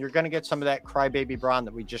wallet, and you're going to get some of that crybaby Braun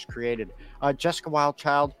that we just created. Jessica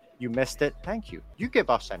Wildchild, you missed it. Thank you. You give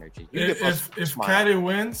us energy. You give us a If smile. Caddy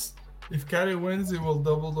wins, it will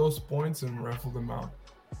double those points and raffle them out.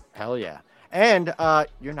 Hell yeah. And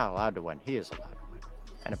you're not allowed to win. He is allowed to win.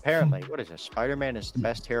 And apparently, what is this? Spider-Man is the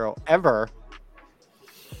best hero ever.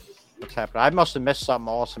 What's happening? I must have missed something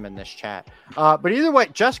awesome in this chat. But either way,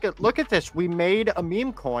 Jessica, look at this. We made a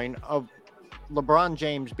meme coin of LeBron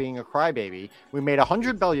James being a crybaby. We made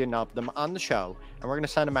 100 billion of them on the show, and we're going to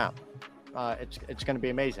send them out. It's going to be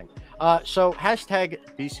amazing. So hashtag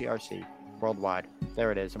BCRC worldwide.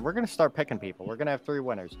 There it is. And we're going to start picking people. We're going to have 3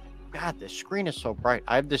 winners. God, this screen is so bright.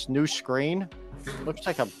 I have this new screen. Looks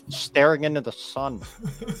like I'm staring into the sun.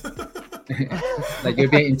 Like you're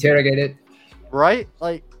being interrogated. Right?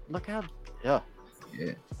 Like, look how... Yeah.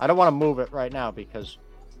 I don't want to move it right now because...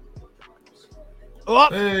 Oh!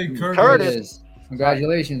 Hey, Curtis. Curtis.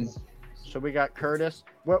 Congratulations. So we got Curtis.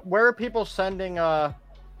 Where are people sending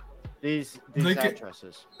these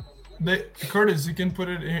addresses? Curtis, you can put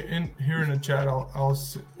it in here in the chat. I'll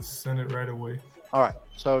send it right away. All right.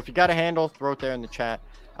 So if you got a handle, throw it there in the chat.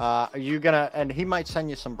 Are you gonna? And he might send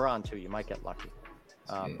you some brawn too. You might get lucky.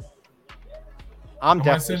 I'm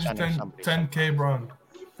definitely sending somebody 10K brawn.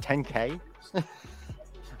 10K.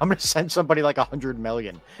 I'm gonna send somebody like 100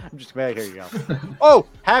 million. I'm just gonna here you go. Oh,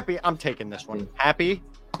 Happy, I'm taking this one. Happy,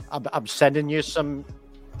 I'm sending you some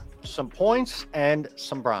points and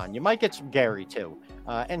some brawn. You might get some Gary too,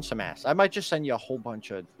 and some ass. I might just send you a whole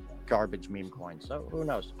bunch of garbage meme coins. So who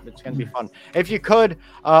knows? It's gonna be fun. If you could,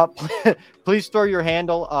 please throw your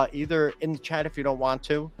handle either in the chat if you don't want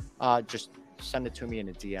to. Just send it to me in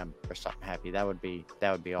a DM or something. Happy. That would be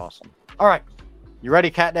awesome. All right, you ready,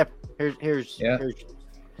 Catnip? Here's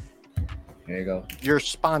There you go. your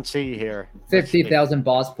sponsee here. 50,000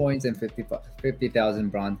 boss points and 50,000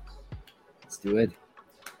 bronze. Let's do it.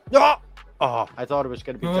 Oh, I thought it was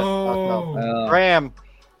going to be just no. Graham,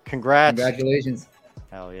 congrats. Congratulations.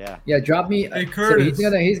 Hell yeah. Yeah, drop me. Hey, Curtis.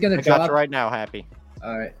 So he's gonna I drop got you right now, Happy.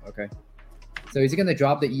 All right. Okay. So is he gonna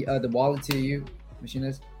drop the wallet to you,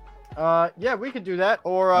 Machinist? Yeah, we could do that.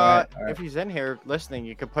 Or all right. if he's in here listening,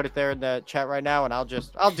 you could put it there in the chat right now, and I'll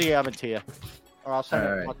DM it to you, or I'll send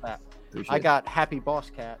it. What's that? I got Happy Boss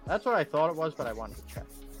Cat. That's what I thought it was, but I wanted to check.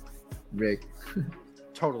 Rick.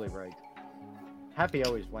 Totally rigged. Happy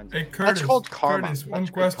always wins. Hey, Curtis. That's called karma. Curtis, one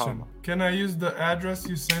question. Karma. Can I use the address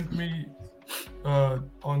you sent me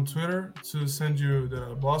on Twitter to send you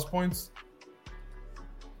the boss points?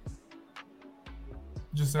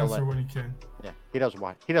 Just answer when you can. Yeah, he doesn't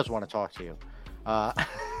want to talk to you.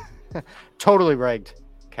 Totally rigged,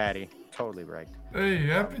 Caddy. Totally rigged. Hey,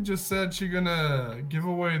 Happy just said she's gonna give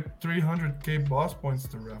away 300k boss points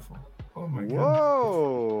to raffle. Oh my god.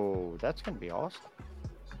 Whoa, that's gonna be awesome.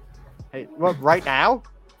 Hey, what? Right now?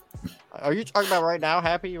 Are you talking about right now,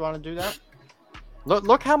 Happy? You want to do that?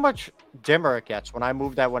 Look how much dimmer it gets when I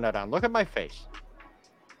move that window down. Look at my face,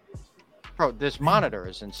 bro. This monitor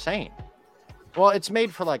is insane. Well, it's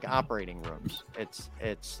made for like operating rooms. It's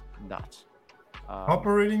nuts.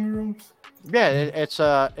 Operating rooms? Yeah, it's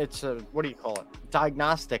a what do you call it?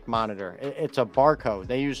 Diagnostic monitor. It's a barcode.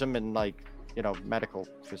 They use them in like medical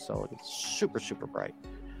facilities. Super bright.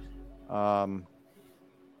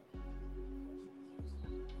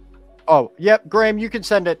 Oh, yep, Graham, you can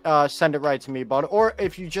send it right to me, bud. Or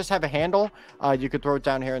if you just have a handle, you could throw it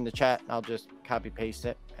down here in the chat, and I'll just copy paste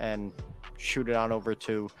it and shoot it on over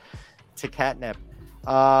to Catnip.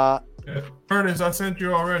 Curtis, I sent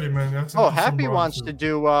you already, man. Happy wants to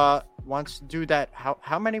do that.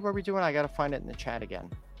 How many were we doing? I gotta find it in the chat again.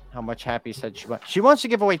 How much Happy said she wants? She wants to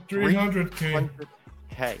give away 300k.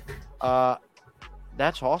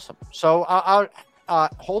 That's awesome. So I'll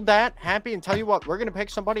hold that, Happy, and tell you what, we're gonna pick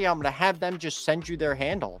somebody. I'm gonna have them just send you their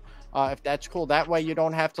handle, if that's cool. That way you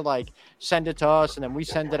don't have to like send it to us and then we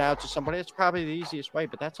send it out to somebody. It's probably the easiest way,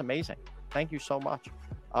 but that's amazing. Thank you so much.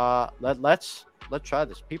 Let's try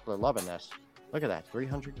this. People are loving this. Look at that,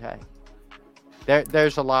 300k.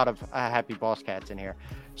 There's a lot of Happy Boss Cats in here.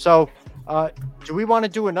 So, do we want to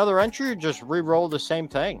do another entry or just re-roll the same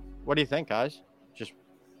thing? What do you think, guys? Just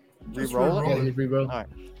re-roll it? Yeah, re-roll. All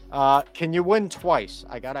right. Can you win twice?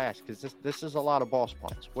 I gotta ask, because this is a lot of boss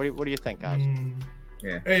points. What do you think, guys?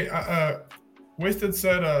 Yeah. Hey, Wasted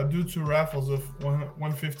said do 2 raffles of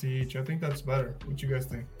 150 each. I think that's better. What you guys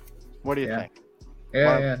think? What do you think?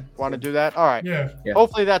 Yeah. Want to do that? All right. Yeah.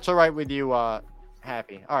 Hopefully that's all right with you,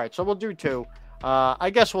 Happy. All right, so we'll do 2. I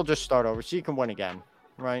guess we'll just start over so you can win again,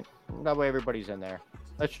 right? That way everybody's in there.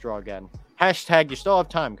 Let's draw again. Hashtag, you still have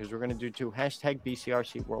time because we're going to do 2. Hashtag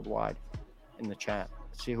BCRC worldwide in the chat.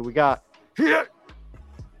 Let's see who we got. You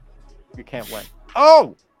can't win.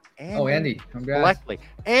 Oh! Andy, congrats.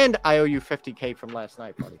 And I owe you 50k from last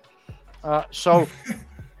night, buddy.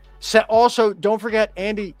 Also, don't forget,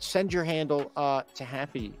 Andy, send your handle to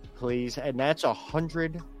Happy, please. And that's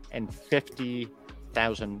 150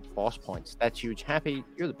 1,000 boss points. That's huge. Happy,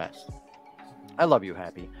 you're the best. I love you,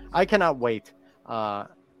 Happy. I cannot wait to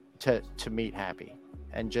meet Happy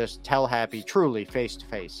and just tell Happy truly face to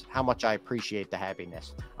face how much I appreciate the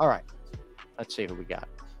happiness. All right, let's see who we got.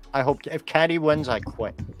 I hope if Caddy wins, I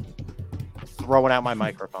quit. Throwing out my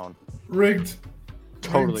microphone. Rigged.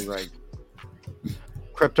 Totally rigged.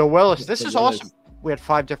 Crypto Willis, this is awesome. We had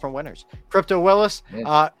 5 different winners. Crypto Willis,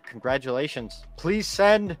 congratulations. Please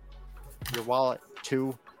send your wallet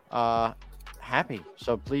to Happy.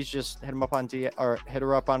 So please just hit him up on hit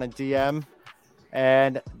her up on a DM.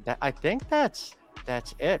 And I think that's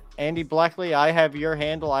it. Andy Blackley, I have your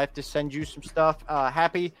handle. I have to send you some stuff.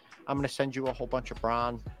 Happy, I'm going to send you a whole bunch of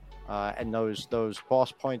bronze and those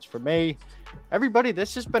boss points for me. Everybody,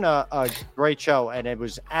 this has been a great show, and it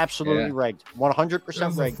was absolutely rigged.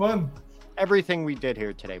 100% rigged. Fun. Everything we did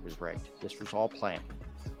here today was rigged. This was all planned.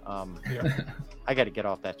 I got to get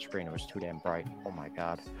off that screen. It was too damn bright. Oh my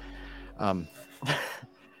god.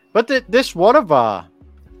 But this was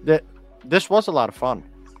a lot of fun.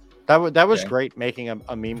 That was great making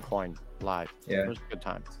a meme coin live. It was a good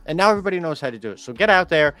time. And now everybody knows how to do it. So get out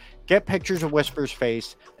there, get pictures of Whisper's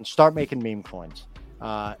face, and start making meme coins.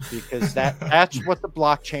 Because that's what the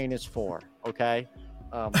blockchain is for. Okay.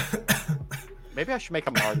 Maybe I should make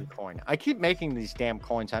a Marty coin. I keep making these damn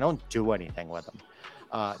coins. I don't do anything with them.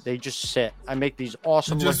 They just sit. I make these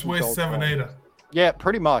awesome. You just waste 7 ADA. Yeah,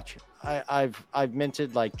 pretty much. I've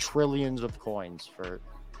minted like trillions of coins for,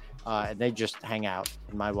 and they just hang out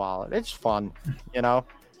in my wallet. It's fun, you know.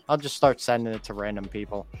 I'll just start sending it to random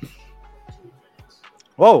people.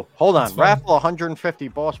 Whoa, hold on. Raffle 150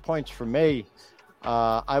 boss points for me.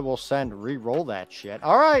 I will re-roll that shit.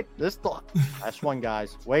 All right, last one,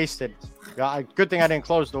 guys. Wasted. Good thing I didn't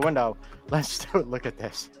close the window. Let's do it. Look at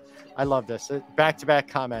this. I love this. Back-to-back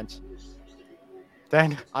comments.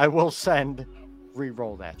 Then I will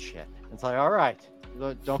re-roll that shit. It's like, all right,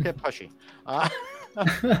 don't get pushy.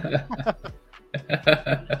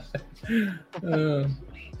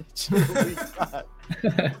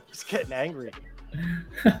 He's getting angry.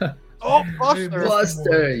 Oh,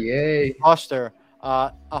 Buster, yay. Buster,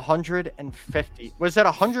 150. Was that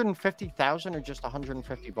 150,000 or just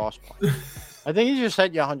 150 boss points? I think he just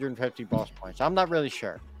said you 150 boss points. I'm not really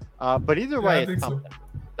sure. But either way, it's something.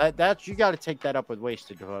 So. That's you got to take that up with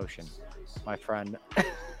Wasted Devotion, my friend.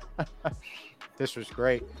 This was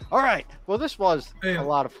great. All right. Well, this was a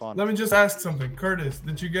lot of fun. Let me just ask something, Curtis.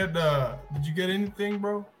 Did you get anything,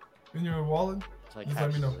 bro, in your wallet? It's like, just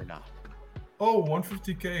let me know. Not. Oh,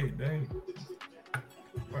 150K. Dang.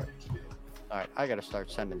 All right. I got to start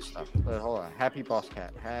sending stuff. Hold on. Happy Boss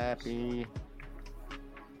Cat. Happy.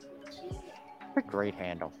 What a great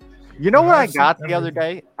handle. You know what I got the other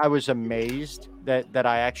day? I was amazed that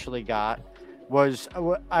I actually got was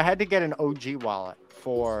I had to get an OG wallet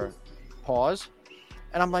for Pause.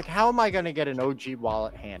 And I'm like, how am I going to get an OG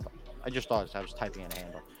wallet handle? I just thought I was typing in a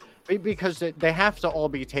handle. Because they have to all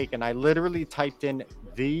be taken. I literally typed in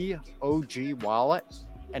the OG wallet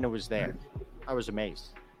and it was there. I was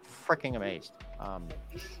amazed. Freaking amazed.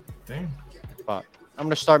 Dang. But I'm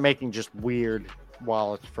going to start making just weird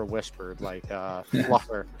wallets for Whispered, like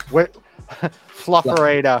Fluffer.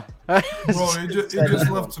 Flufferada. Bro, you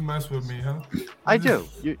just love to mess with me, huh? I do.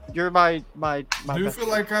 You're my Do you feel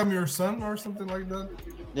like I'm your son or something like that?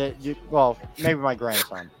 Yeah, well, maybe my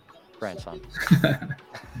grandson.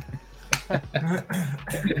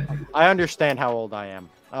 I understand how old I am.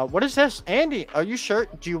 What is this? Andy, are you sure?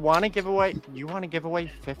 Do you want to give away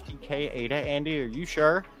 50K ADA, Andy? Are you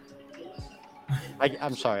sure?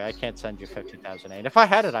 I'm sorry, I can't send you 50,000 ADA. If I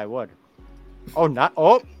had it, I would.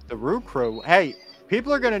 The Rue Crew. Hey,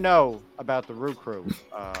 people are going to know about the Rue Crew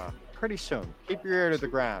pretty soon. Keep your ear to the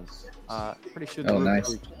ground. Pretty soon the Rue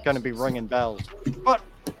Crew is going to be ringing bells. But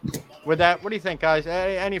with that, what do you think, guys?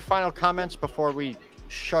 Any final comments before we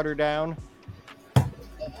shut her down?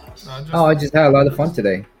 I just had a lot of fun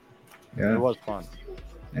today. Yeah. It was fun.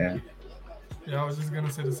 Yeah. Yeah, I was just going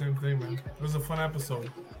to say the same thing, man. It was a fun episode.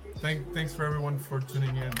 Thanks for everyone for tuning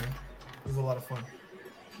in, man. It was a lot of fun.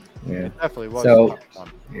 Yeah, it definitely was. So,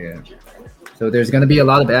 yeah. So there's gonna be a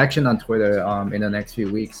lot of action on Twitter in the next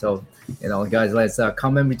few weeks. So, guys, let's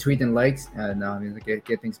comment, retweet, and likes, and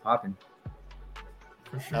get things popping.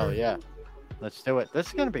 For sure. Oh yeah, let's do it. This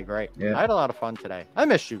is gonna be great. Yeah. I had a lot of fun today. I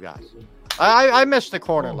missed you guys. I missed the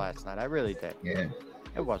corner last night. I really did. Yeah.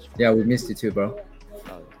 It was fun. Yeah, we missed you too, bro.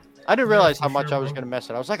 I didn't realize how much I was gonna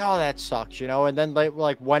miss it. I was like, oh, that sucks, And then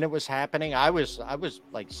like when it was happening, I was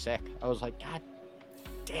like sick. I was like, God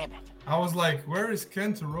damn it. I was like, where is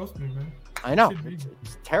Ken to roast me, man? I know.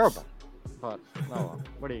 It's terrible. But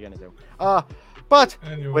what are you gonna do? But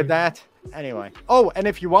Anyway. with that, anyway. Oh, and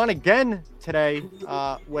if you want again today,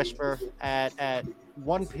 Whisper at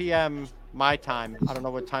 1 p.m. my time. I don't know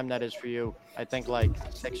what time that is for you. I think like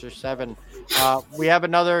 6 or 7. We have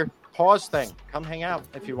another pause thing. Come hang out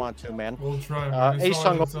if you want to, man. We'll try, man. It's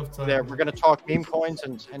A-Sung always a will tough be time. there. We're gonna talk meme coins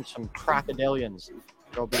and some crocodilians.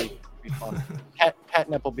 It'll be fun.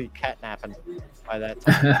 Catnip will be catnapping by that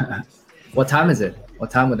time. What time is it? What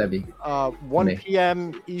time would that be? 1 Me.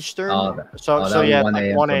 p.m. Eastern. That So would be yeah, 1 like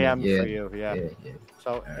a.m. 1 for me. a.m. Yeah. for you. Yeah. Yeah.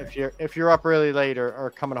 So Alright. if you're up really late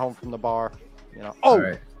or coming home from the bar, you know. All Oh,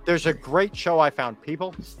 right. there's a great show I found.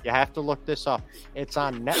 People, you have to look this up. It's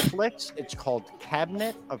on Netflix. It's called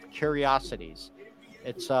Cabinet of Curiosities.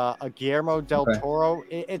 It's a Guillermo del Okay. Toro.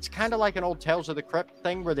 It's kind of like an old Tales of the Crypt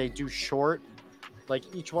thing where they do short, like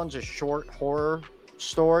each one's a short horror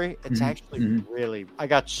story. It's Mhm, actually really. I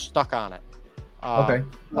got stuck on it. Okay.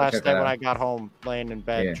 Last check night that when out. I got home, laying in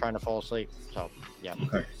bed Yeah. trying to fall asleep. So yeah.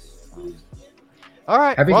 Okay. All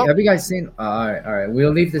right. Have well, you guys seen? All right. We'll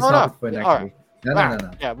leave this Oh, no. topic for Yeah, next all right. week.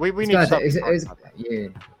 No. Yeah, we It's need gonna- something. it's- to talk yeah.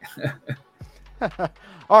 about.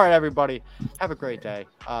 All right, everybody. Have a great day.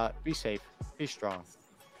 Be safe. Be strong.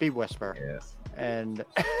 Be Whisper. Yeah. And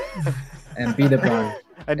And be the Braun.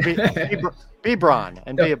 and be Braun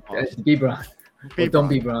and be a boss. Be Braun. Be Or don't Braun.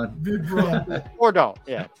 be Braun. Big bro. Or don't.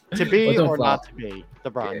 Yeah. To be Or don't or not flop. to be the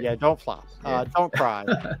Braun. Yeah. Yeah. Don't flop. Yeah. Don't cry.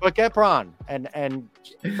 But get Braun and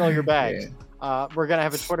fill your bags. We're gonna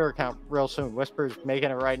have a Twitter account real soon. Whisper's making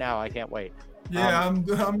it right now. I can't wait. Yeah,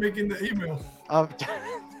 I'm making the email. Um,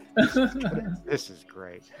 this is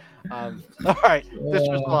great. All right, this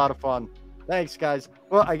was a lot of fun. Thanks, guys.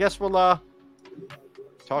 Well, I guess we'll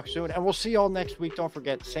talk soon, and we'll see you all next week. Don't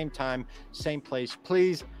forget, same time, same place.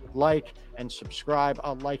 Please like and subscribe.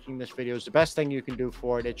 Liking this video is the best thing you can do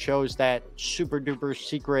for it. It shows that super duper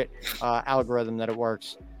secret algorithm that it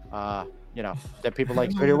works. You know that people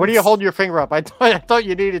like the video. What are you holding your finger up? I thought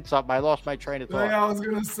you needed something. I lost my train of thought. Yeah, I was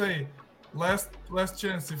gonna say, last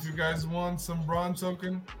chance. If you guys want some Braun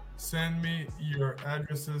token, send me your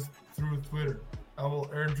addresses through Twitter. I will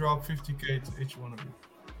airdrop 50K to each one of you.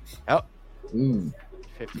 Oh. Ooh.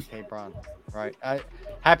 50K Braun. Right.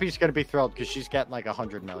 Happy's gonna be thrilled because she's getting like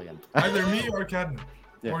 100 million. Either me or Cadman.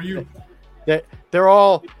 Yeah. Or you. They're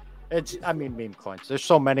all. I mean, meme coins. There's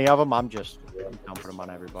so many of them. I'm dumping them on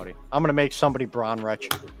everybody. I'm gonna make somebody Braun rich.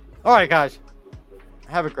 All right, guys.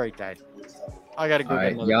 Have a great day. I gotta go. All get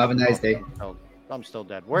right. another You have a drink. nice day. I'm still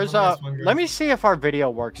dead. Where's Have a nice one, guys. Let me see if our video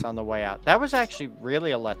works on the way out. That was actually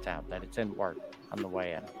really a letdown that it didn't work on the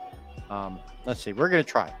way in. Let's see. We're gonna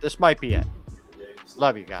try. This might be it.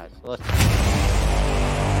 Love you guys. Let's.